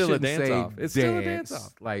 I probably still a shouldn't dance say off. It's still a dance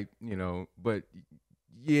off. Like but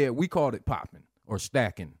yeah, we called it popping or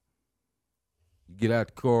stacking. You get out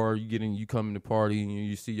the car, you come in the party, and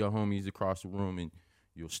you see your homies across the room, and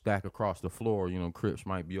you'll stack across the floor. Crips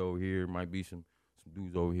might be over here, might be some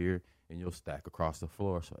dudes over here, and you'll stack across the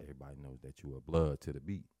floor so everybody knows that you are blood to the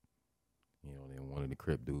beat. Then one of the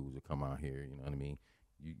Crip dudes will come out here. You know what I mean?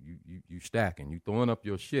 You stacking, you throwing up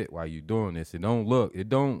your shit while you doing this. It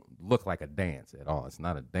don't look like a dance at all. It's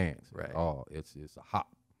not a dance at all. It's a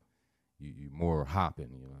hop. You more hopping.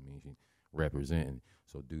 You know what I mean? You representing.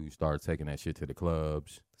 So dudes start taking that shit to the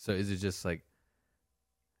clubs. So is it just like?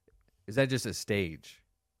 Is that just a stage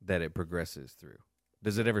that it progresses through?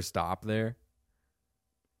 Does it ever stop there?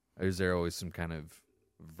 Or is there always some kind of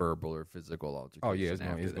verbal or physical altercation? Oh yeah,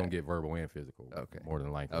 it's gonna get verbal and physical. Okay, more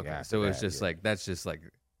than likely. Okay, so it's just yeah. like that's just like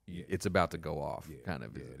it's about to go off, kind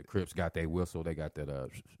of. Yeah, the Crips got their whistle. They got that.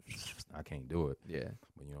 I can't do it. Yeah,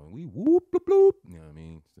 but we whoop bloop bloop. You know what I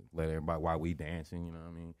mean? Let everybody while we dancing. You know what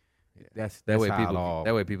I mean? Yeah. That's that way how people. it all,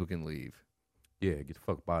 that way people can leave. Yeah, get the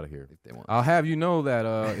fuck up out of here if they want. I'll have you know that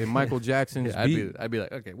in Michael Jackson's beat, I'd be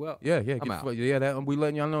like, okay, well, I'm out. That we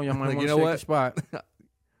letting y'all know y'all might like, want to know take what? the spot.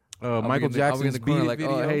 Michael I'll be Jackson's in the corner beat like,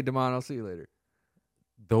 video. oh, hey, Damon, I'll see you later.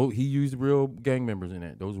 Though he used real gang members in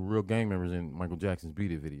that. Those were real gang members in Michael Jackson's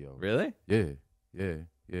Beat It video. Really? Yeah.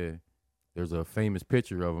 There's a famous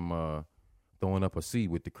picture of him throwing up a C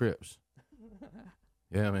with the Crips.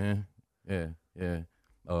 Yeah, man. Yeah.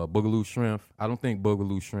 Boogaloo Shrimp. I don't think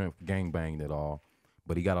Boogaloo Shrimp gangbanged at all,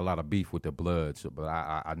 but he got a lot of beef with the Bloods. But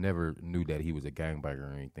I never knew that he was a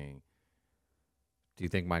gangbanger or anything. Do you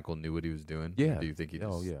think Michael knew what he was doing? Yeah. Do you think he just...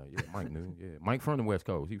 Oh, yeah. Mike knew. Yeah. Mike from the West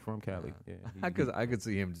Coast. He from Cali. Yeah. Because I could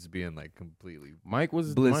see him just being like completely Mike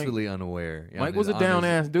was blissfully unaware. Mike was a down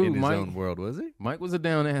ass dude. In his Mike, own world, was he? Mike was a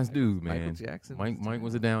down ass dude, man. Michael Jackson. Mike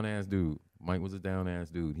was a down ass dude. Mike was a down ass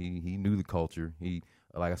dude. He knew the culture. He,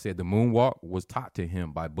 like I said, the moonwalk was taught to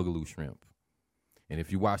him by Boogaloo Shrimp. And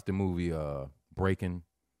if you watch the movie Breaking,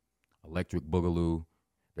 Electric Boogaloo,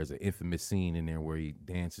 there's an infamous scene in there where he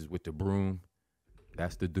dances with the broom.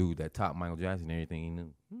 That's the dude that taught Michael Jackson everything he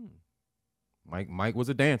knew. Mike was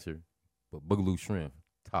a dancer, but Boogaloo Shrimp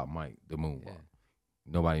taught Mike the moonwalk. Yeah.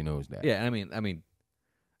 Nobody knows that. Yeah, I mean,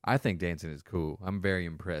 I think dancing is cool. I'm very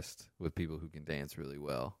impressed with people who can dance really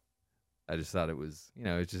well. I just thought it was,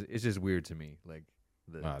 it's just weird to me, like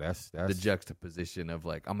that's the juxtaposition of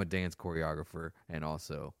like I'm a dance choreographer and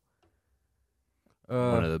also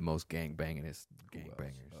one of the most gangbangingest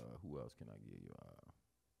gangbangers. Who else can I give you?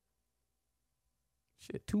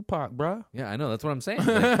 Shit, Tupac, bruh. Yeah, I know. That's what I'm saying.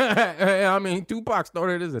 I mean, Tupac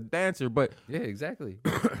started as a dancer, but yeah, exactly.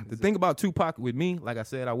 The thing about Tupac with me, like I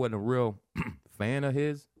said, I wasn't a real fan of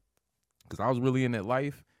his because I was really in that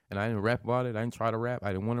life and I didn't rap about it. I didn't try to rap.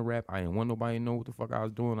 I didn't want to rap. I didn't want nobody to know what the fuck I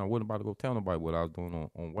was doing. I wasn't about to go tell nobody what I was doing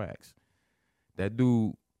on wax. That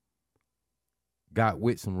dude got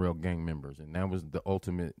with some real gang members, and that was the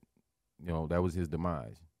ultimate, that was his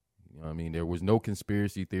demise. You know what I mean? There was no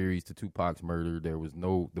conspiracy theories to Tupac's murder.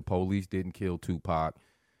 The police didn't kill Tupac.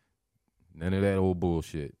 None of that old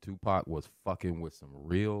bullshit. Tupac was fucking with some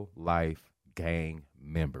real life gang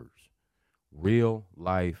members. Real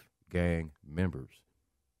life gang members.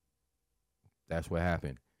 That's what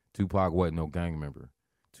happened. Tupac wasn't no gang member.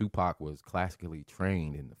 Tupac was classically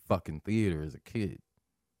trained in the fucking theater as a kid.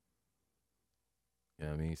 You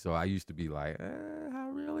know what I mean? So I used to be like, how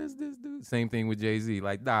real is this dude? Same thing with Jay-Z.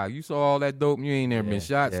 Like, you saw all that dope and you ain't never been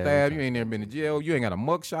shot, stabbed, you ain't never been to jail, you ain't got a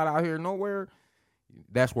mug shot out here nowhere.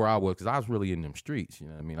 That's where I was, because I was really in them streets. You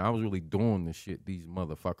know what I mean? I was really doing the shit these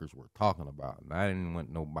motherfuckers were talking about, and I didn't want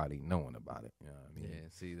nobody knowing about it. You know what I mean? Yeah,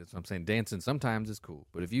 see, that's what I'm saying. Dancing sometimes is cool,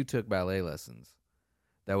 but if you took ballet lessons,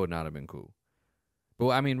 that would not have been cool. But,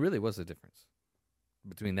 I mean, really, what's the difference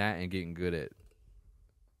between that and getting good at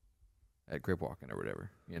crip walking or whatever,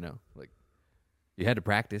 like you had to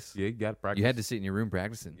practice. Yeah, you got to practice. You had to sit in your room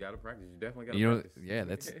practicing. You got to practice. You definitely got to practice. Yeah,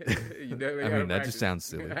 that's. You definitely I mean, that just sounds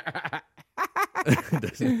silly.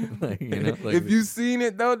 If you seen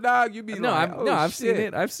it though, dog, you be like, I've seen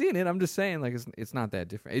it. I've seen it. I'm just saying, like, it's not that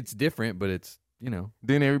different. It's different, but it's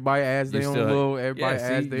Then everybody adds their own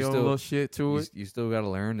little shit to it. You still got to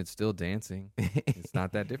learn. It's still dancing. It's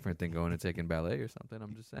not that different than going and taking ballet or something.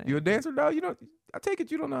 I'm just saying. You a dancer, dog? You don't. I take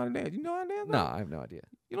it you don't know how to dance. You know how to dance? No, I have no idea.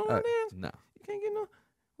 You don't know how to dance? No. You can't get no.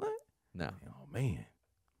 What? No. Oh man.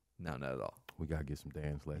 No, not at all. We gotta get some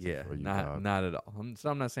dance lessons. Yeah, for you, not at all. I'm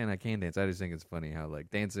not saying I can dance. I just think it's funny how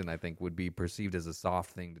like dancing, I think, would be perceived as a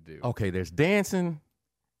soft thing to do. Okay, there's dancing.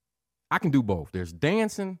 I can do both. There's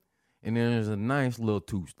dancing, and then there's a nice little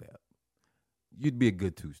two-step. You'd be a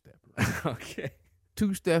good two-stepper. Okay.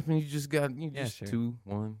 Two-step, and you just sure. 2,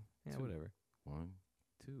 1. Yeah, two, whatever. 1,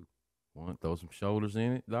 2, 1. Throw some shoulders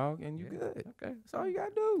in it, dog, and you good. Okay. That's all you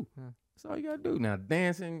gotta do. Yeah. That's all you gotta do. Now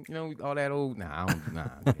dancing, all that old. I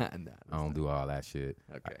don't do all that shit.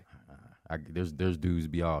 Okay. There's dudes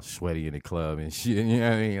be all sweaty in the club and shit. You know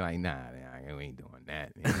what I mean? Like, we ain't doing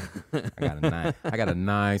that. I got a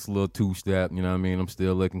nice little two-step. You know what I mean? I'm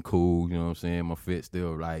still looking cool. You know what I'm saying? My fit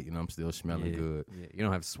still right. I'm still smelling good. Yeah. You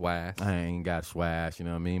don't have swash. I ain't got swash. You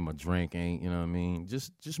know what I mean? My drink ain't. You know what I mean?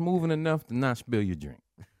 Just moving enough to not spill your drink.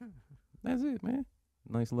 That's it, man.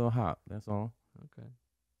 Nice little hop. That's all. Okay.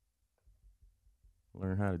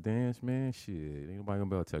 Learn how to dance, man. Shit. Ain't nobody gonna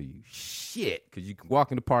be able to tell you shit. Because you can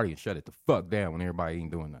walk in the party and shut it the fuck down when everybody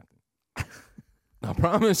ain't doing nothing. I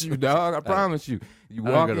promise you, dog. I promise you. You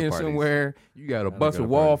walk in somewhere, you got a bunch of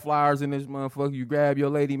wallflowers in this motherfucker. You grab your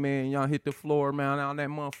lady, man, y'all hit the floor, man, out that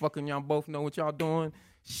motherfucker, and y'all both know what y'all doing.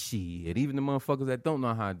 Shit. Even the motherfuckers that don't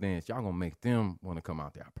know how to dance, y'all gonna make them want to come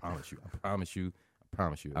out there. I promise you. I promise you. I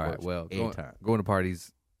promise you. All right, well, going to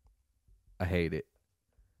parties, I hate it.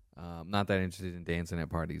 Not that interested in dancing at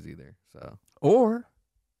parties either. So or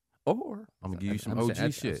I'm gonna give you some OG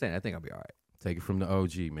shit. I'm saying I think I'll be all right. Take it from the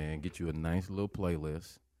OG, man. Get you a nice little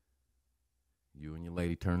playlist. You and your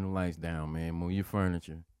lady turn the lights down, man. Move your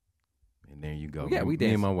furniture, and there you go. Yeah, we dance.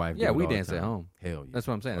 Me and my wife. Yeah, we dance at home. Hell yeah. That's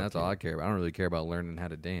what I'm saying. That's all I care about. I don't really care about learning how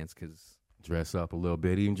to dance because dress up a little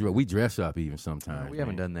bit. We dress up even sometimes. We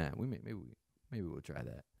haven't done that. Maybe we'll try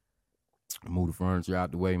that. Move the furniture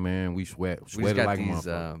out the way, man. We sweat like these.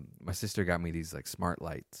 My sister got me these like smart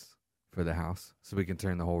lights for the house, so we can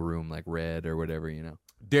turn the whole room like red or whatever,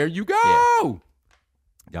 There you go.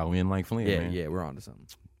 Y'all in like Flint, Yeah, man. yeah, we're on to something.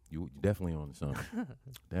 You definitely on to something.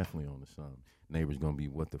 Definitely on to something. Neighbors gonna be,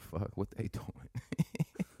 what the fuck? What they doing?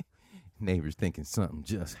 Neighbors thinking something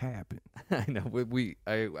just happened. I know.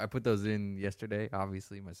 I put those in yesterday.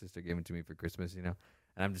 Obviously, my sister gave them to me for Christmas. You know,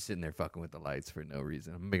 and I'm just sitting there fucking with the lights for no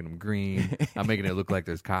reason. I'm making them green. I'm making it look like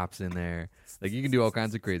there's cops in there. Like you can do all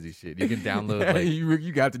kinds of crazy shit. You can download. Like,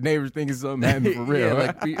 you got the neighbors thinking something happened for real.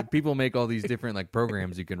 Yeah, like people make all these different like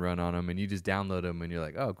programs you can run on them, and you just download them, and you're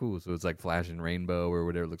like, oh, cool. So it's like flashing rainbow or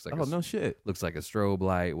whatever. It looks like no shit. looks like a strobe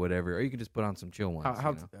light, whatever. Or you can just put on some chill ones.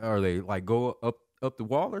 How are they like go up the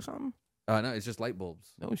wall or something? No, it's just light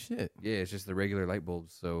bulbs. No shit. Yeah, it's just the regular light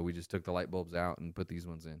bulbs. So we just took the light bulbs out and put these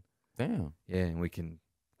ones in. Damn. Yeah, and we can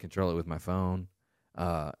control it with my phone.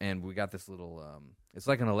 And we got this little, it's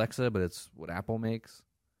like an Alexa, but it's what Apple makes.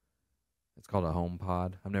 It's called a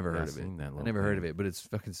HomePod. I've never heard of it. I never heard of it, but it's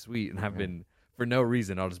fucking sweet. And I've been, for no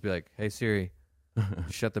reason, I'll just be like, hey, Siri,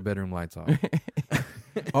 shut the bedroom lights off.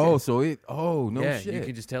 no yeah, shit. you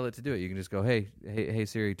can just tell it to do it. You can just go, hey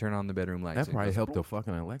Siri, turn on the bedroom lights. That probably helped the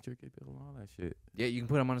fucking electric bill and all that shit. Yeah, you can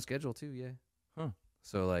put them on a schedule too. Yeah. Huh.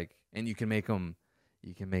 So like, and you can make them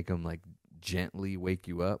like gently wake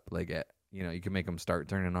you up. Like you can make them start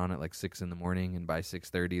turning on at like 6 a.m, and by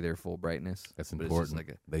 6:30 they're full brightness. That's but important. It's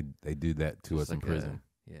just like they do that to us in prison.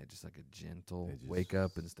 Just like a gentle wake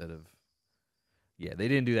up instead of. Yeah, they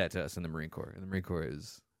didn't do that to us in the Marine Corps. In the Marine Corps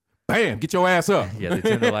is. Bam! Get your ass up. Yeah, they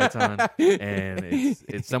turn the lights on, and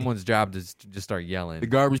it's someone's job to just start yelling. The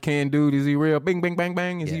garbage can dude, is he real? Bing, bing, bang,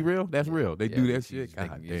 bang. Is he real? That's real. They do that shit.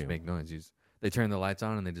 You just make noise. They turn the lights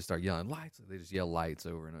on, and they just start yelling lights. They just yell lights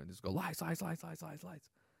over and over. Just go lights.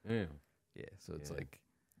 Yeah. Yeah, so it's like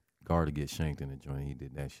guard to get shanked in the joint. He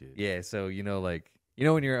did that shit. Yeah, so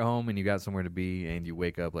when you're at home and you got somewhere to be, and you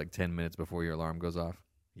wake up like 10 minutes before your alarm goes off.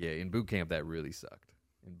 Yeah, in boot camp that really sucked.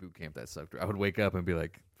 I would wake up and be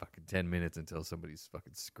like, fucking 10 minutes until somebody's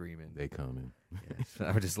fucking screaming. They coming. Yeah, so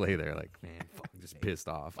I would just lay there like, man, fucking just pissed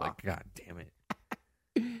off. Like, God damn it.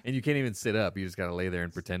 And you can't even sit up. You just gotta lay there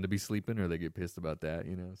and pretend to be sleeping, or they get pissed about that,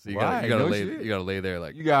 you know. So you gotta lay there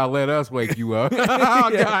like you gotta let us wake you up.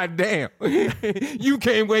 God damn, you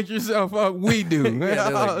can't wake yourself up. We do.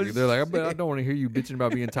 Yeah, they're like, I don't want to hear you bitching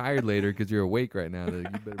about being tired later because you're awake right now.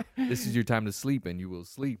 This is your time to sleep, and you will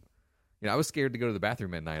sleep. You know, I was scared to go to the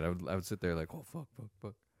bathroom at night. I would sit there like, oh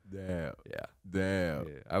fuck. Damn. Yeah.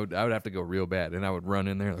 I would have to go real bad, and I would run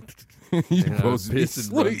in there like, you and I would piss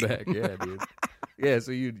and run back. Yeah, dude. Yeah,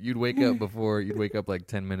 so you'd wake up like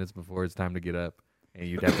 10 minutes before it's time to get up, and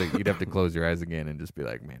you'd have to close your eyes again and just be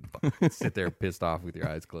like, man, fuck. Sit there pissed off with your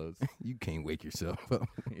eyes closed. You can't wake yourself up.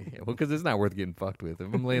 Yeah, well, because it's not worth getting fucked with.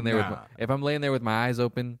 If I'm laying there with my eyes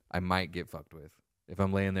open, I might get fucked with. If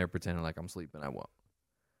I'm laying there pretending like I'm sleeping, I won't.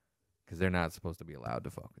 Because they're not supposed to be allowed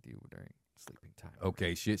to fuck with you during sleeping time.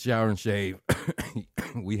 Okay, shit, shower and shave.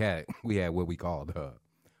 we had what we called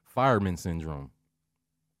fireman syndrome.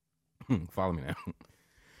 Follow me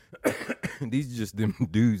now. These are just them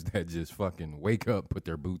dudes that just fucking wake up, put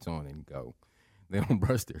their boots on, and go. They don't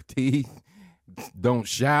brush their teeth, don't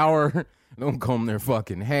shower, don't comb their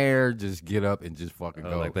fucking hair, just get up and just fucking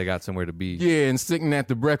go. Like they got somewhere to be. Yeah, and sitting at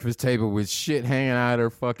the breakfast table with shit hanging out of their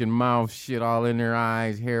fucking mouth, shit all in their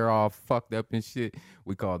eyes, hair all fucked up and shit.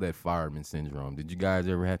 We call that fireman syndrome. Did you guys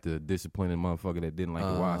ever have to discipline a motherfucker that didn't like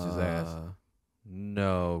to wash his ass?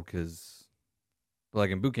 No, because like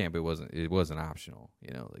in boot camp, it wasn't optional.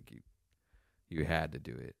 You know, like you had to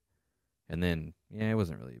do it, and then it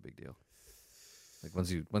wasn't really a big deal. Like once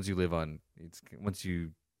you live on, once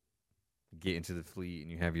you get into the fleet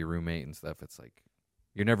and you have your roommate and stuff, it's like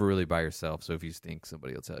you're never really by yourself. So if you stink,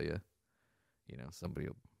 somebody will tell you. You know, somebody.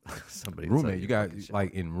 Roommate, you got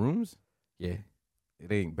like in rooms? Yeah,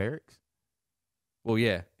 it ain't barracks. Well,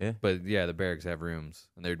 yeah, but yeah, the barracks have rooms,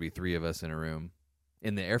 and there'd be 3 of us in a room.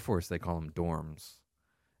 In the Air Force, they call them dorms,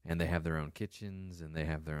 and they have their own kitchens, and they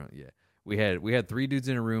have their own. Yeah, we had 3 dudes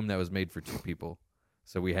in a room that was made for 2 people.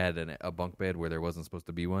 So we had a bunk bed where there wasn't supposed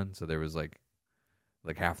to be one. So there was like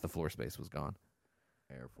half the floor space was gone.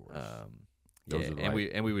 Air Force.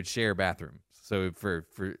 And we would share bathrooms. So for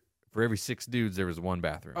every 6 dudes there was 1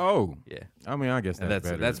 bathroom. Oh, yeah. I mean, I guess that's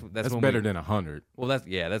better. That's better than 100. Well,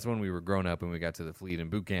 that's when we were grown up and we got to the fleet. In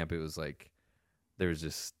boot camp, it was like there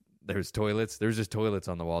was toilets. There was just toilets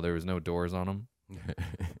on the wall. There was no doors on them.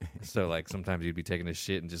 So like sometimes you'd be taking a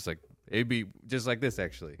shit and just like it'd be just like this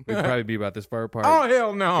actually. We'd probably be about this far apart. Oh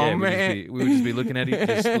hell no, man! We would just be looking at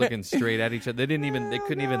just looking straight at each other. They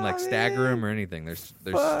couldn't even like stagger them or anything. They're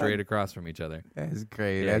straight across from each other. That's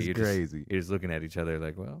crazy. That's crazy. You're just looking at each other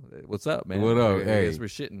like, well, what's up, man? What up? I guess we're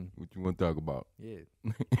shitting. What you want to talk about? Yeah.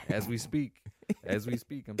 As we speak,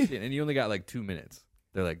 I'm shitting, and you only got like 2 minutes.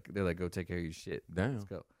 They're like, go take care of your shit. Damn. Let's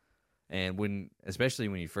go. And especially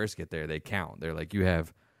when you first get there, they count. They're like, you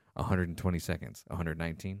have 120 seconds,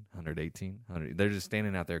 119, 118, 100. They're just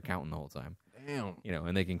standing out there counting the whole time. Damn.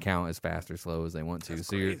 And they can count as fast or slow as they want to. That's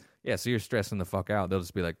so crazy. you're stressing the fuck out. They'll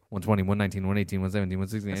just be like 120, 119, 118, 117,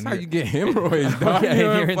 116. That's and how you get hemorrhoids, dog. Yeah, You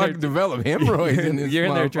you're don't in fucking there- develop hemorrhoids in this You're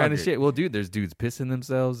in there trying to motherfucker. shit. Well, dude, there's dudes pissing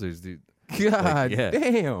themselves. There's dude. God yeah.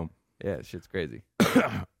 damn. Yeah, shit's crazy.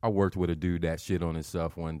 I worked with a dude that shit on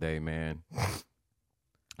himself one day, man.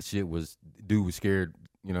 Dude was scared.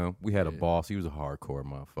 We had a Yeah. boss. He was a hardcore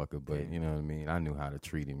motherfucker, but Yeah. you know what I mean. I knew how to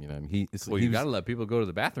treat him. You know what I mean. Well, you gotta let people go to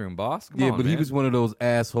the bathroom, boss. Come yeah, on, but man. he was one of those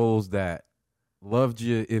assholes that loved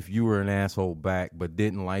you if you were an asshole back, but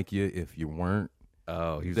didn't like you if you weren't.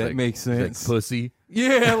 Oh, he was That like, makes he's like, sense. pussy.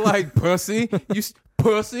 Yeah, like pussy.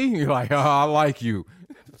 Pussy. You're like, I like you.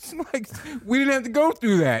 It's like we didn't have to go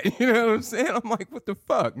through that. You know what I'm saying? I'm like, what the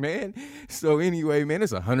fuck, man? So anyway, man,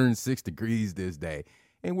 it's 106 degrees this day.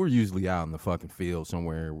 And we're usually out in the fucking field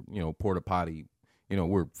somewhere, porta potty.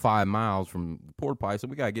 We're 5 miles from the porta potty, so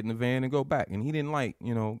we gotta get in the van and go back. And he didn't like,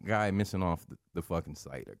 guy missing off the fucking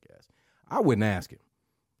site, I guess. I wouldn't ask him.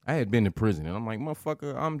 I had been to prison, and I'm like,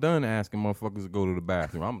 motherfucker, I'm done asking motherfuckers to go to the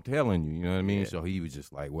bathroom. I'm telling you, you know what I mean? Yeah. So he was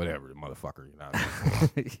just like, whatever, motherfucker, you know what I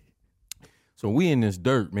mean? So we in this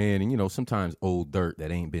dirt, man, and sometimes old dirt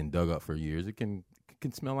that ain't been dug up for years, it can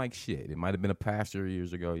smell like shit. It might have been a pasture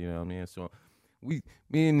years ago, you know what I mean? So me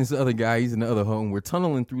and this other guy, he's in the other home, we're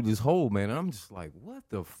tunneling through this hole, man, and I'm just like, what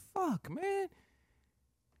the fuck, man?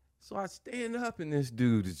 So I stand up, and this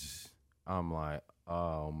dude is just, I'm like,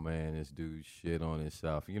 oh, man, this dude shit on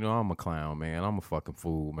himself. I'm a clown, man. I'm a fucking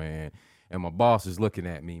fool, man. And my boss is looking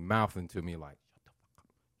at me, mouthing to me like,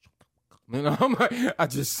 shut the fuck up. And I'm like, I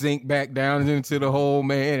just sink back down into the hole,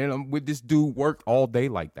 man, and I'm with this dude worked all day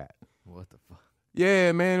like that. What the fuck?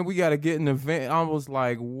 Yeah, man, we got to get in the van. I was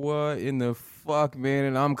like, what in the fuck, man?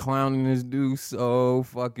 And I'm clowning this dude so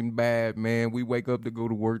fucking bad, man. We wake up to go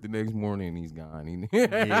to work the next morning, and he's gone.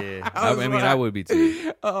 Yeah, I was I mean, like- I would be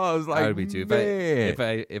too. I was like, I would be too. man.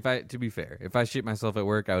 If I, to be fair, if I shit myself at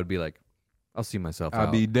work, I would be like, I'll see myself I'd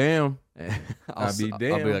out. be damn. I'll be I'll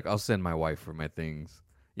damn. be like, I'll send my wife for my things.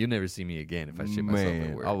 You'll never see me again if I shit myself at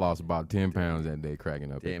Man, work. I lost about 10 pounds that day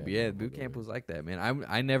cracking up. Damn, at but that yeah, motherfucker. boot camp was like that, man.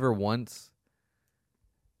 I never once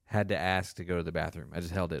had to ask to go to the bathroom. I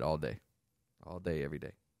just held it all day, every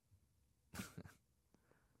day.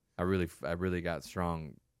 I really got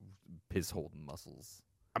strong piss holding muscles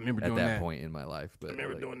I remember at doing that point in my life. But I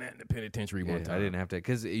remember like, doing that in the penitentiary yeah, one time. I didn't have to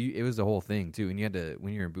because it was the whole thing too. And you had to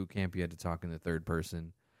when you're in boot camp, you had to talk in the third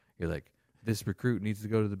person. You're like, this recruit needs to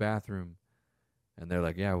go to the bathroom, and they're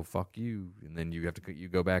like, yeah, well, fuck you. And then you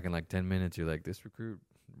go back in like 10 minutes. You're like, this recruit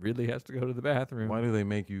really has to go to the bathroom. Why do they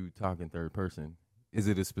make you talk in third person? Is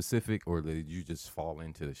it a specific, or did you just fall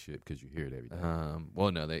into the shit because you hear it every day?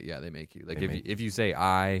 Well, no, they make you like They if make if you say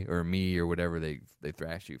I or me or whatever, they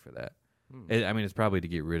thrash you for that. I mean, it's probably to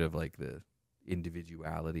get rid of like the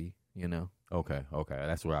individuality, Okay,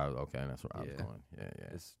 that's where I was Yeah. going.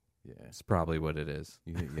 Yeah, It's probably what it is.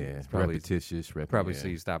 yeah. probably- Repetitious. Probably yeah. so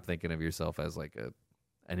you stop thinking of yourself as like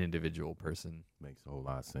an individual person. Makes a whole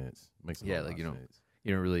lot of sense. Makes a Yeah, whole like, lot you of know, sense.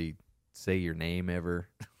 You don't really say your name ever.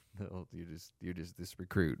 No, you're just this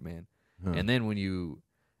recruit, man. Huh. And then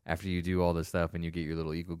after you do all this stuff and you get your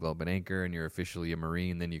little Eagle Globe and Anchor and you're officially a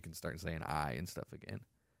Marine, then you can start saying I and stuff again.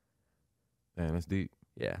 Man, that's deep.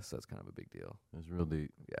 Yeah, so that's kind of a big deal. That's real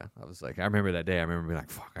deep. Yeah, I was like, I remember that day. I remember being like,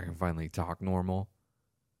 fuck, I can finally talk normal.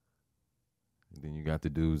 And then you got the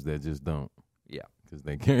dudes that just don't. Yeah. Because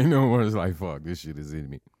they can't no more. It's like, fuck, this shit is in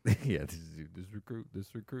me. Yeah, this recruit.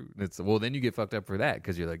 And well, then you get fucked up for that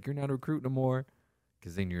because you're like, you're not a recruit no more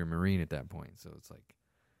because then you're a Marine at that point. So it's like,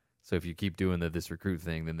 so if you keep doing this recruit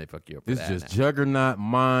thing, then they fuck you up for It's that just now. juggernaut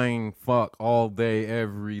mind fuck all day,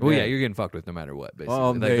 every day. Well, yeah, you're getting fucked with no matter what, basically.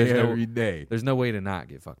 all Like, day, every day. there's no way to not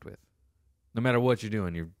get fucked with. No matter what you're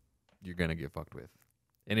doing, you're gonna get fucked with.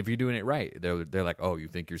 And if you're doing it right, they're like, oh, you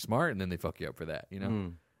think you're smart, and then they fuck you up for that.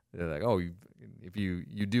 Mm. They're like, oh, if you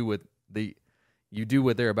do what you do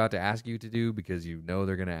what they're about to ask you to do because you know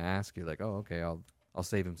they're gonna ask. You're like, oh, okay, I'll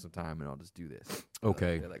save him some time and I'll just do this.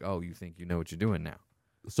 Okay. They're like, oh, you think you know what you're doing now?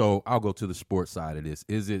 So I'll go to the sports side of this.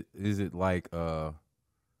 Is it like how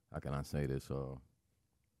can I say this?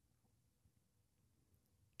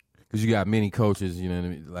 Because you got many coaches, you know what I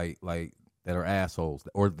mean, like that are assholes,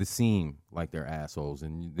 or they seem like they're assholes,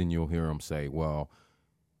 and then you'll hear them say, "Well,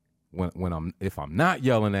 if I'm not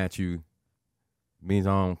yelling at you, means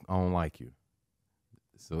I don't like you."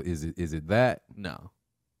 So is it that?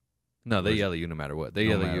 No, they yell at you no matter what. They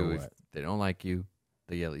No yell at matter you if what. they don't like you.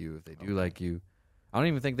 They yell at you if they do like you. I don't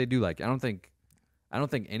even think they do like you. I don't think I don't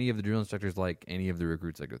think any of the drill instructors like any of the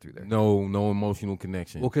recruits that go through there. No emotional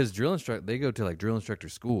connection. Well, because they go to like drill instructor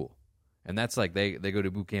school, and that's like they go to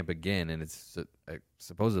boot camp again, and it's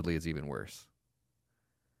supposedly it's even worse.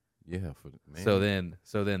 Yeah, man.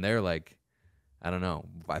 So then they're like, I don't know.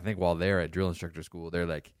 I think while they're at drill instructor school, they're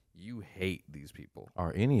like, you hate these people.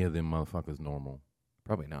 Are any of them motherfuckers normal?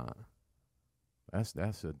 Probably not.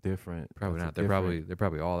 That's a different. Probably not. They're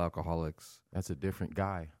probably all alcoholics. That's a different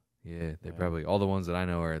guy. Yeah, they probably all the ones that I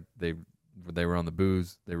know are they were on the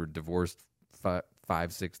booze. They were divorced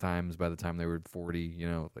 5-6 times by the time they were 40. You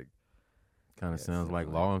know, like kind of sounds like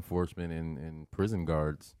law enforcement and prison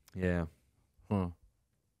guards. Yeah. Huh.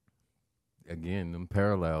 Again, them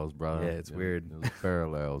parallels, brother. Yeah, it's weird. Those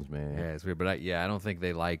parallels, man. Yeah, it's weird. But I don't think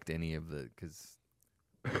they liked any of the because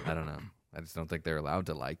I don't know. I just don't think they're allowed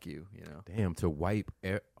to like you. You know. Damn, to wipe.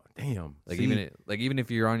 Damn. Like even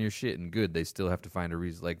if you're on your shit and good, they still have to find a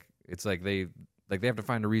reason. Like it's like they have to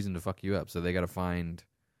find a reason to fuck you up. So they got to find,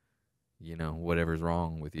 you know, whatever's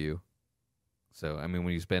wrong with you. So I mean,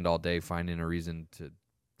 when you spend all day finding a reason to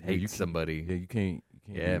hate somebody, yeah, you can't.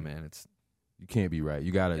 Yeah, man, you can't be right.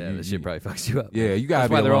 You gotta. Yeah, this shit probably fucks you up. Yeah, you gotta.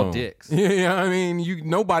 That's why they're all dicks. Yeah, I mean,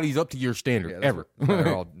 nobody's up to your standard ever.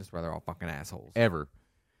 That's why they're all fucking assholes. Ever.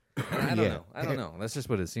 I don't know. That's just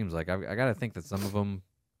what it seems like. I gotta think that some of them,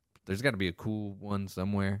 there's got to be a cool one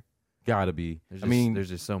somewhere. Gotta be. There's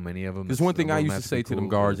just so many of them. There's one thing I used to say to them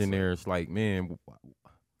guards in there. It's like, man,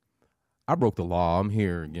 I broke the law. I'm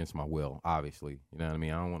here against my will, obviously. You know what I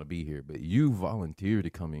mean? I don't want to be here. But you volunteer to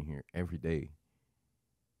come in here every day.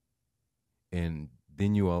 And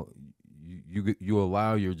then you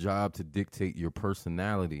allow your job to dictate your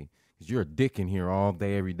personality. Because you're a dick in here all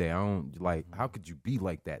day, every day. I don't, like, how could you be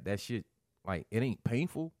like that? That shit, like, it ain't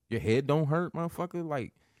painful. Your head don't hurt, motherfucker.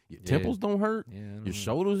 Like, your temples don't hurt. Your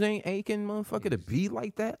shoulders ain't aching, motherfucker. To be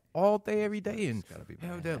like that all day, every day, and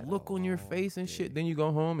have that look on your face and shit. Then you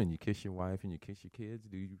go home and you kiss your wife and you kiss your kids.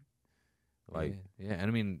 Do you? Like, yeah. And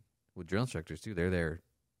I mean, with drill instructors too, they're there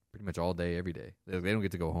pretty much all day, every day. They don't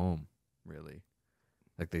get to go home, really.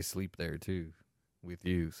 Like they sleep there too, with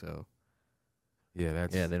you. So yeah,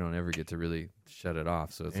 they don't ever get to really shut it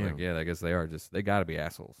off. So it's like, yeah, I guess they gotta be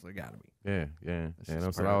assholes. They gotta be. Yeah. And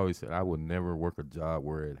that's what I always said. I would never work a job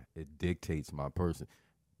where it dictates my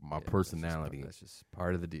personality. That's just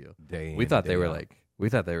part of the deal. We thought they were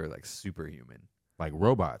like superhuman, like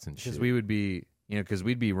robots and shit. Because we would be, because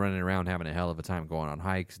we'd be running around having a hell of a time going on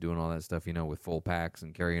hikes, doing all that stuff, with full packs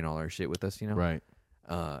and carrying all our shit with us, Right.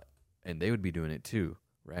 And they would be doing it too,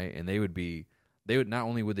 right? And they would not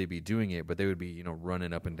only would they be doing it, but they would be,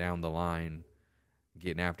 running up and down the line,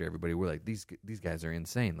 getting after everybody. We're like, these guys are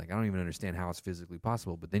insane. Like, I don't even understand how it's physically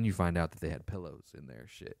possible. But then you find out that they had pillows in their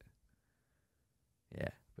shit. Yeah,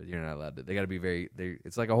 but you're not allowed to. They got to be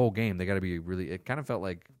it's like a whole game. They got to be really. It kind of felt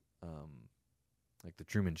like the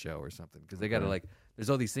Truman Show or something, because they got to there's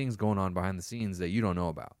all these things going on behind the scenes that you don't know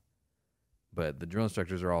about. But the drill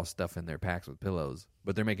instructors are all stuffing their packs with pillows,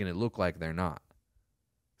 but they're making it look like they're not.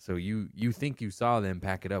 So you think you saw them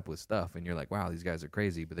pack it up with stuff, and you're like, wow, these guys are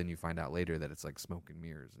crazy. But then you find out later that it's like smoke and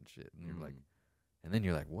mirrors and shit, and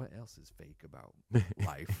you're like, what else is fake about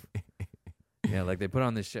life? Yeah, like they put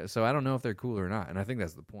on this show. So I don't know if they're cool or not, and I think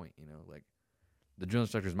that's the point. Like the drill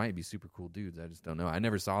instructors might be super cool dudes. I just don't know. I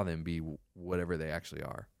never saw them be whatever they actually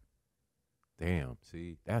are. Damn,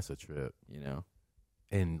 see, that's a trip.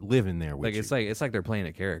 And living there with it's like they're playing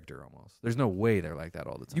a character almost. There's no way they're like that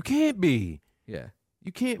all the time. You can't be. Yeah.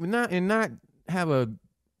 You can't not have a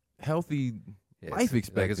healthy life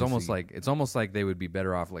expectancy. It's almost like they would be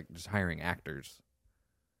better off like just hiring actors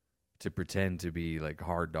to pretend to be like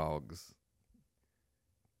hard dogs.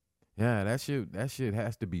 Yeah, that shit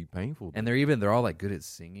has to be painful. And they're all like good at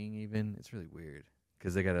singing. Even it's really weird.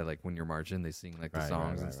 Because they gotta, like, when you're marching, they sing like the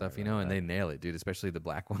songs and stuff, and they nail it, dude. Especially the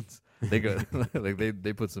black ones. They go like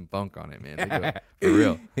they put some funk on it, man. They go for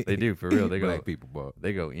real. They do for real. They go black people, bro.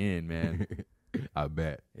 They go in, man. I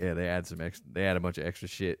bet. Yeah, they add a bunch of extra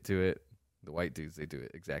shit to it. The white dudes, they do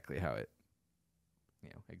it exactly how it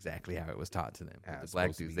was taught to them. The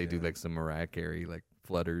black dudes, they do like some Mariah Carey, like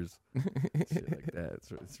flutters, shit like that.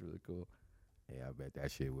 It's really cool. Yeah, I bet that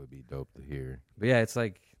shit would be dope to hear. But yeah, it's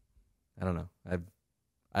like, I don't know.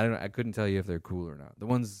 I don't know. I couldn't tell you if they're cool or not. The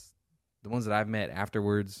ones that I've met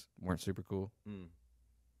afterwards weren't super cool.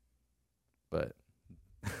 But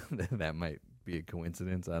that might be a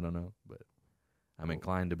coincidence. I don't know. But I'm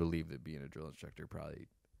inclined to believe that being a drill instructor probably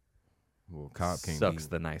cop sucks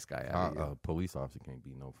the nice guy out of you. A police officer can't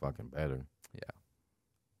be no fucking better. Yeah.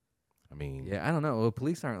 I mean. Yeah, I don't know. Well,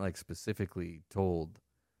 police aren't like specifically told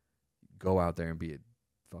go out there and be a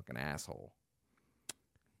fucking asshole.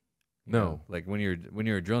 You No. know? Like when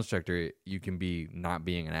you're a drill instructor, you can be not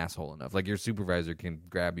being an asshole enough. Like your supervisor can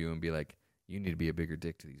grab you and be like, "You need to be a bigger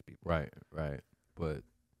dick to these people." Right. But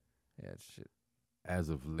Yeah, shit as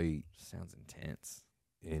of late, sounds intense.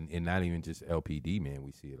 and not even just LPD, man,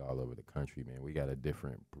 we see it all over the country, man. We got a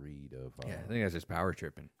different breed of Yeah, I think that's just power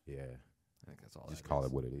tripping. yeah. I think that's all. Just that call is.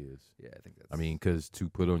 it what it is. Yeah, I think that's. I mean, because to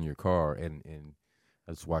put on your car, and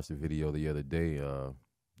I just watched a video the other day,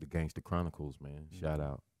 the Gangster Chronicles, man. Shout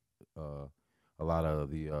out. A lot of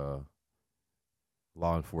the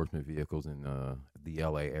law enforcement vehicles in the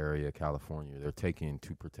LA area, California, they're taking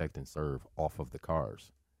to protect and serve off of the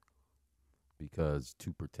cars. Because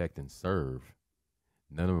to protect and serve,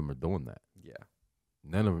 none of them are doing that. yeah,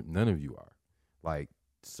 None of you are. Like,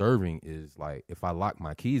 serving is like, if I lock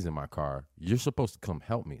my keys in my car, you're supposed to come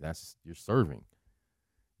help me. You're serving.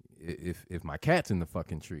 If my cat's in the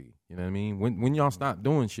fucking tree, you know what I mean? When y'all stop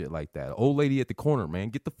doing shit like that, old lady at the corner, man,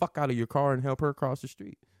 get the fuck out of your car and help her across the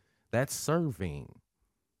street. That's serving.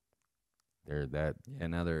 yeah.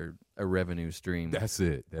 Now they're a revenue stream. That's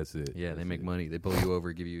it. Yeah, they make money. They pull you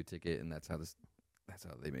over, give you a ticket, and that's how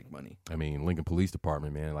they make money. I mean, Lincoln Police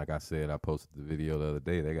Department, man, like I said, I posted the video the other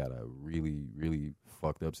day. They got a really, really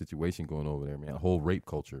fucked up situation going over there, man. A whole rape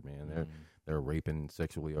culture, man. They're raping,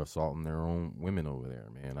 sexually assaulting their own women over there,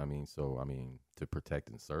 man. I mean, to protect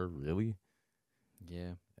and serve, really?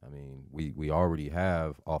 Yeah. I mean, we already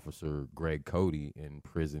have Officer Greg Cody in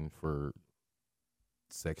prison for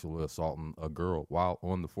sexually assaulting a girl while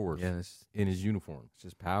on the force. Yeah, in his uniform. it's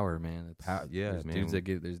just power, man. It's, Yeah, there's man.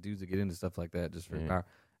 There's dudes that get into stuff like that just for Yeah. power.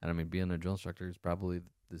 And I mean, being a drill instructor is probably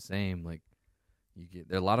the same. Like,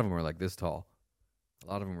 a lot of them are like this tall. A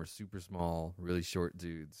lot of them are super small, really short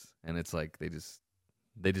dudes, and it's like they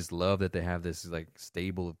just love that they have this like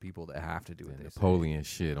stable of people that have to do what they Napoleon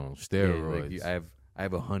shit on say. steroids. Yeah, like I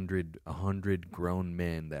have 100 grown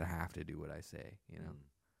men that have to do what I say. You know.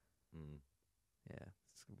 Yeah,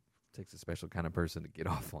 it takes a special kind of person to get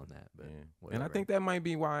off on that. But and I think that might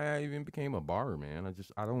be why I even became a barber, man.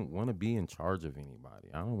 I don't want to be in charge of anybody.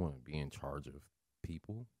 I don't want to be in charge of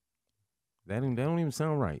people. That don't even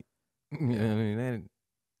sound right. You know what I mean,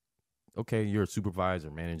 okay, you're a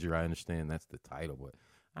supervisor, manager. I understand that's the title, but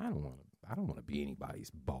I don't want to be anybody's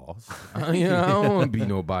boss. I don't want to be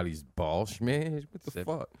nobody's boss, man. What the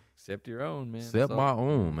fuck? Accept your own, man. Accept my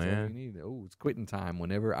own, man. You need. Oh, it's quitting time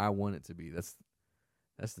whenever I want it to be. That's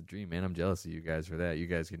the dream, man. I'm jealous of you guys for that. You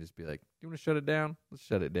guys can just be like, "You want to shut it down? Let's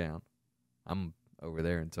shut it down." I'm over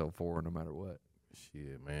there until 4, no matter what.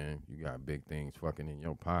 Shit, man. You got big things fucking in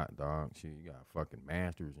your pot, dog. Shit, you got fucking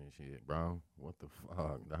masters and shit, bro. What the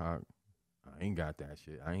fuck, dog? I ain't got that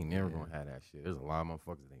shit. I ain't never gonna have that shit. There's a lot of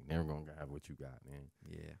motherfuckers that ain't never gonna have what you got, man.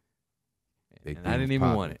 Yeah. And I didn't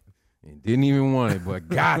even want it. And didn't even want it, but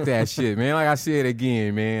got that shit, man. Like I said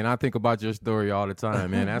again, man, I think about your story all the time,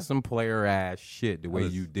 man. That's some player ass shit, the way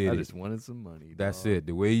you did it. I just wanted some money. That's dog. it.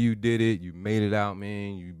 The way you did it, you made it out,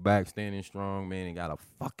 man. You back standing strong, man, and got a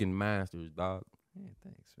fucking master's, dog. Yeah,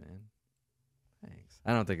 thanks, man. Thanks.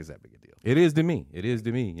 I don't think it's that big a deal. It is to me.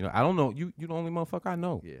 You know, I don't know. You the only motherfucker I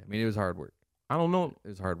know. Yeah, I mean, it was hard work. I don't know. It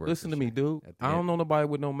was hard work. Listen for to me, sure. dude. At the I don't end- know nobody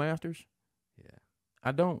with no masters. Yeah.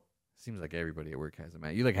 I don't. Seems like everybody at work has a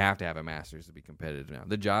master. You like have to have a master's to be competitive now.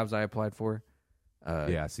 The jobs I applied for.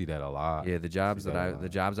 Yeah, I see that a lot. Yeah, the jobs See that a lot. the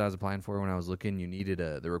jobs I was applying for when I was looking, you needed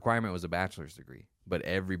the requirement was a bachelor's degree, but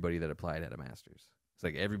everybody that applied had a master's. It's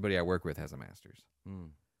like everybody I work with has a master's,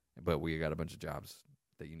 but we got a bunch of jobs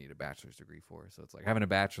that you need a bachelor's degree for. So it's like having a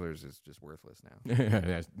bachelor's is just worthless now.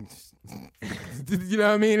 You know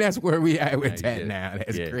what I mean? That's where we at Now with you that get it. now.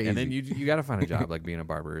 That's Yeah, crazy. and then you got to find a job like being a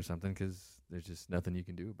barber or something because there's just nothing you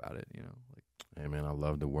can do about it. You know, like hey, man, I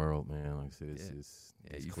love the world, man. Like I said, it's Yeah. just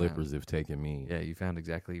Yeah, these you Clippers found- have taken me. yeah, you found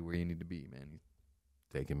exactly where you need to be, man.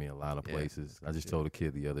 Taking me a lot of Yeah, places. I just shit. told a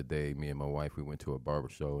kid the other day, me and my wife, we went to a barber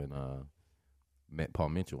show and met Paul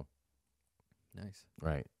Mitchell. Nice.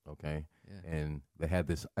 Right. Okay. Yeah. And they had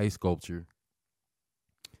this ice sculpture.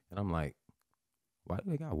 And I'm like, why do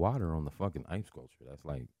they got water on the fucking ice sculpture? That's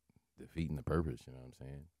like defeating the purpose, you know what I'm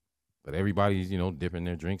saying? But everybody's, dipping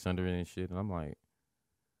their drinks under it and shit. And I'm like,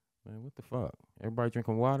 man, what the fuck? Everybody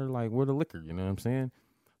drinking water, like, where the liquor, you know what I'm saying?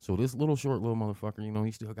 So this little short little motherfucker,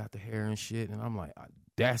 he still got the hair and shit. And I'm like,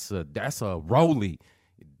 that's a Rolly.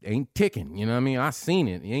 It ain't ticking, you know what I mean? I seen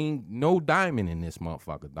it. It ain't no diamond in this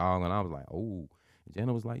motherfucker, dog. And I was like, oh. And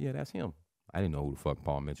Jenna was like, yeah, that's him. I didn't know who the fuck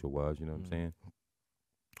Paul Mitchell was, you know what I'm saying?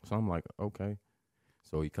 So I'm like, okay.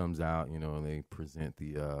 So he comes out, and they present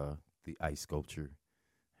the ice sculpture.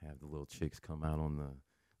 Have the little chicks come out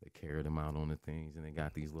they carry them out on the things, and they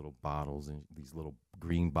got these little bottles and these little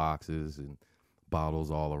green boxes and bottles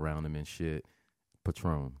all around them and shit.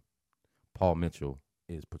 Patron. Paul Mitchell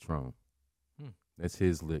is Patron. That's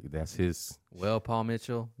his lick. That's his. Well, Paul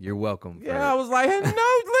Mitchell, you're welcome. Yeah, I was like, hey, no,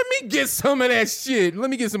 let me get some of that shit. Let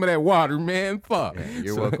me get some of that water, man. Fuck. Yeah,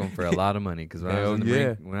 you're welcome for a lot of money. Because when I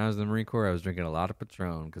was in the Marine Corps, I was drinking a lot of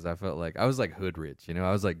Patron because I felt like I was like hood rich. You know,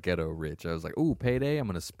 I was like ghetto rich. I was like, ooh, payday. I'm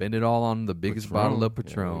gonna spend it all on the biggest bottle of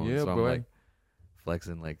Patron. Yeah, so boy. I'm like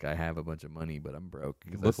flexing like I have a bunch of money, but I'm broke.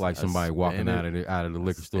 You look like somebody walking out of the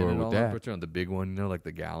liquor store with that. Patron, the big one, you know, like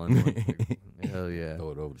the gallon one. Hell yeah,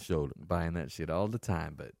 throw it over the shoulder. Buying that shit all the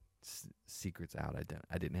time, but secrets out.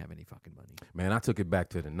 I didn't have any fucking money. Man, I took it back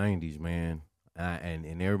to the 90s, man,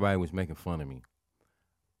 and everybody was making fun of me.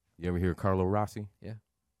 You ever hear Carlo Rossi? Yeah.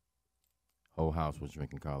 Whole house was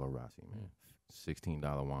drinking Carlo Rossi, man.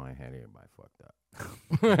 $16 wine had everybody fucked up.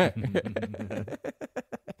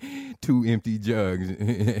 2 empty jugs.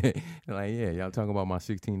 Like, yeah, y'all talking about my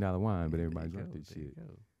 $16 wine, but everybody drank this shit.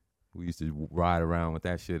 We used to ride around with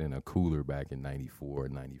that shit in a cooler back in 94,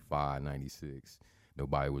 95, 96.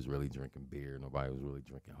 Nobody was really drinking beer. Nobody was really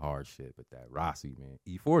drinking hard shit. But that Rossi, man.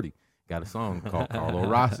 E40 got a song called Carlo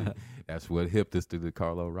Rossi. That's what hipped us to the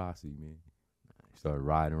Carlo Rossi, man. Started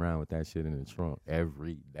riding around with that shit in the trunk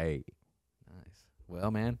every day. Nice. Well,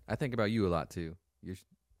 man, I think about you a lot, too.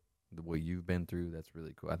 The way you've been through, that's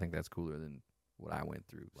really cool. I think that's cooler than what I went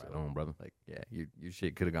through. Right on, brother. Like, yeah, your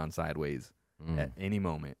shit could have gone sideways at any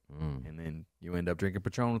moment. And then you end up drinking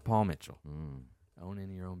Patron with Paul Mitchell.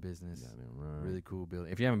 Owning your own business. Really cool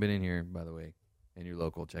building. If you haven't been in here, by the way, and you're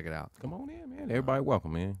local, check it out. Come on in, man. Everybody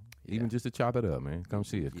welcome, man. Even just to chop it up, man. Come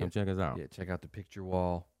see us. Come check us out. Yeah, check out the picture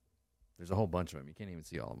wall. There's a whole bunch of them. You can't even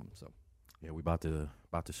see all of them. So yeah, we about to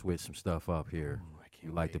switch some stuff up here.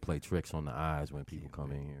 We like to play tricks on the eyes when people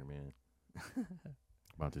come in here, man.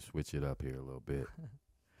 About to switch it up here a little bit.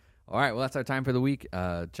 All right, well, that's our time for the week.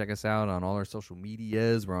 Check us out on all our social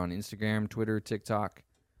medias. We're on Instagram, Twitter, TikTok.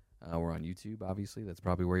 We're on YouTube, obviously. That's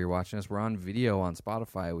probably where you're watching us. We're on video on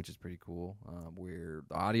Spotify, which is pretty cool. Where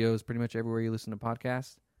the audio is pretty much everywhere you listen to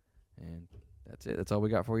podcasts. And that's it. That's all we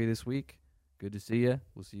got for you this week. Good to see you.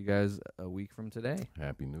 We'll see you guys a week from today.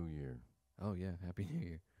 Happy New Year. Oh, yeah. Happy New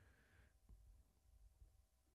Year.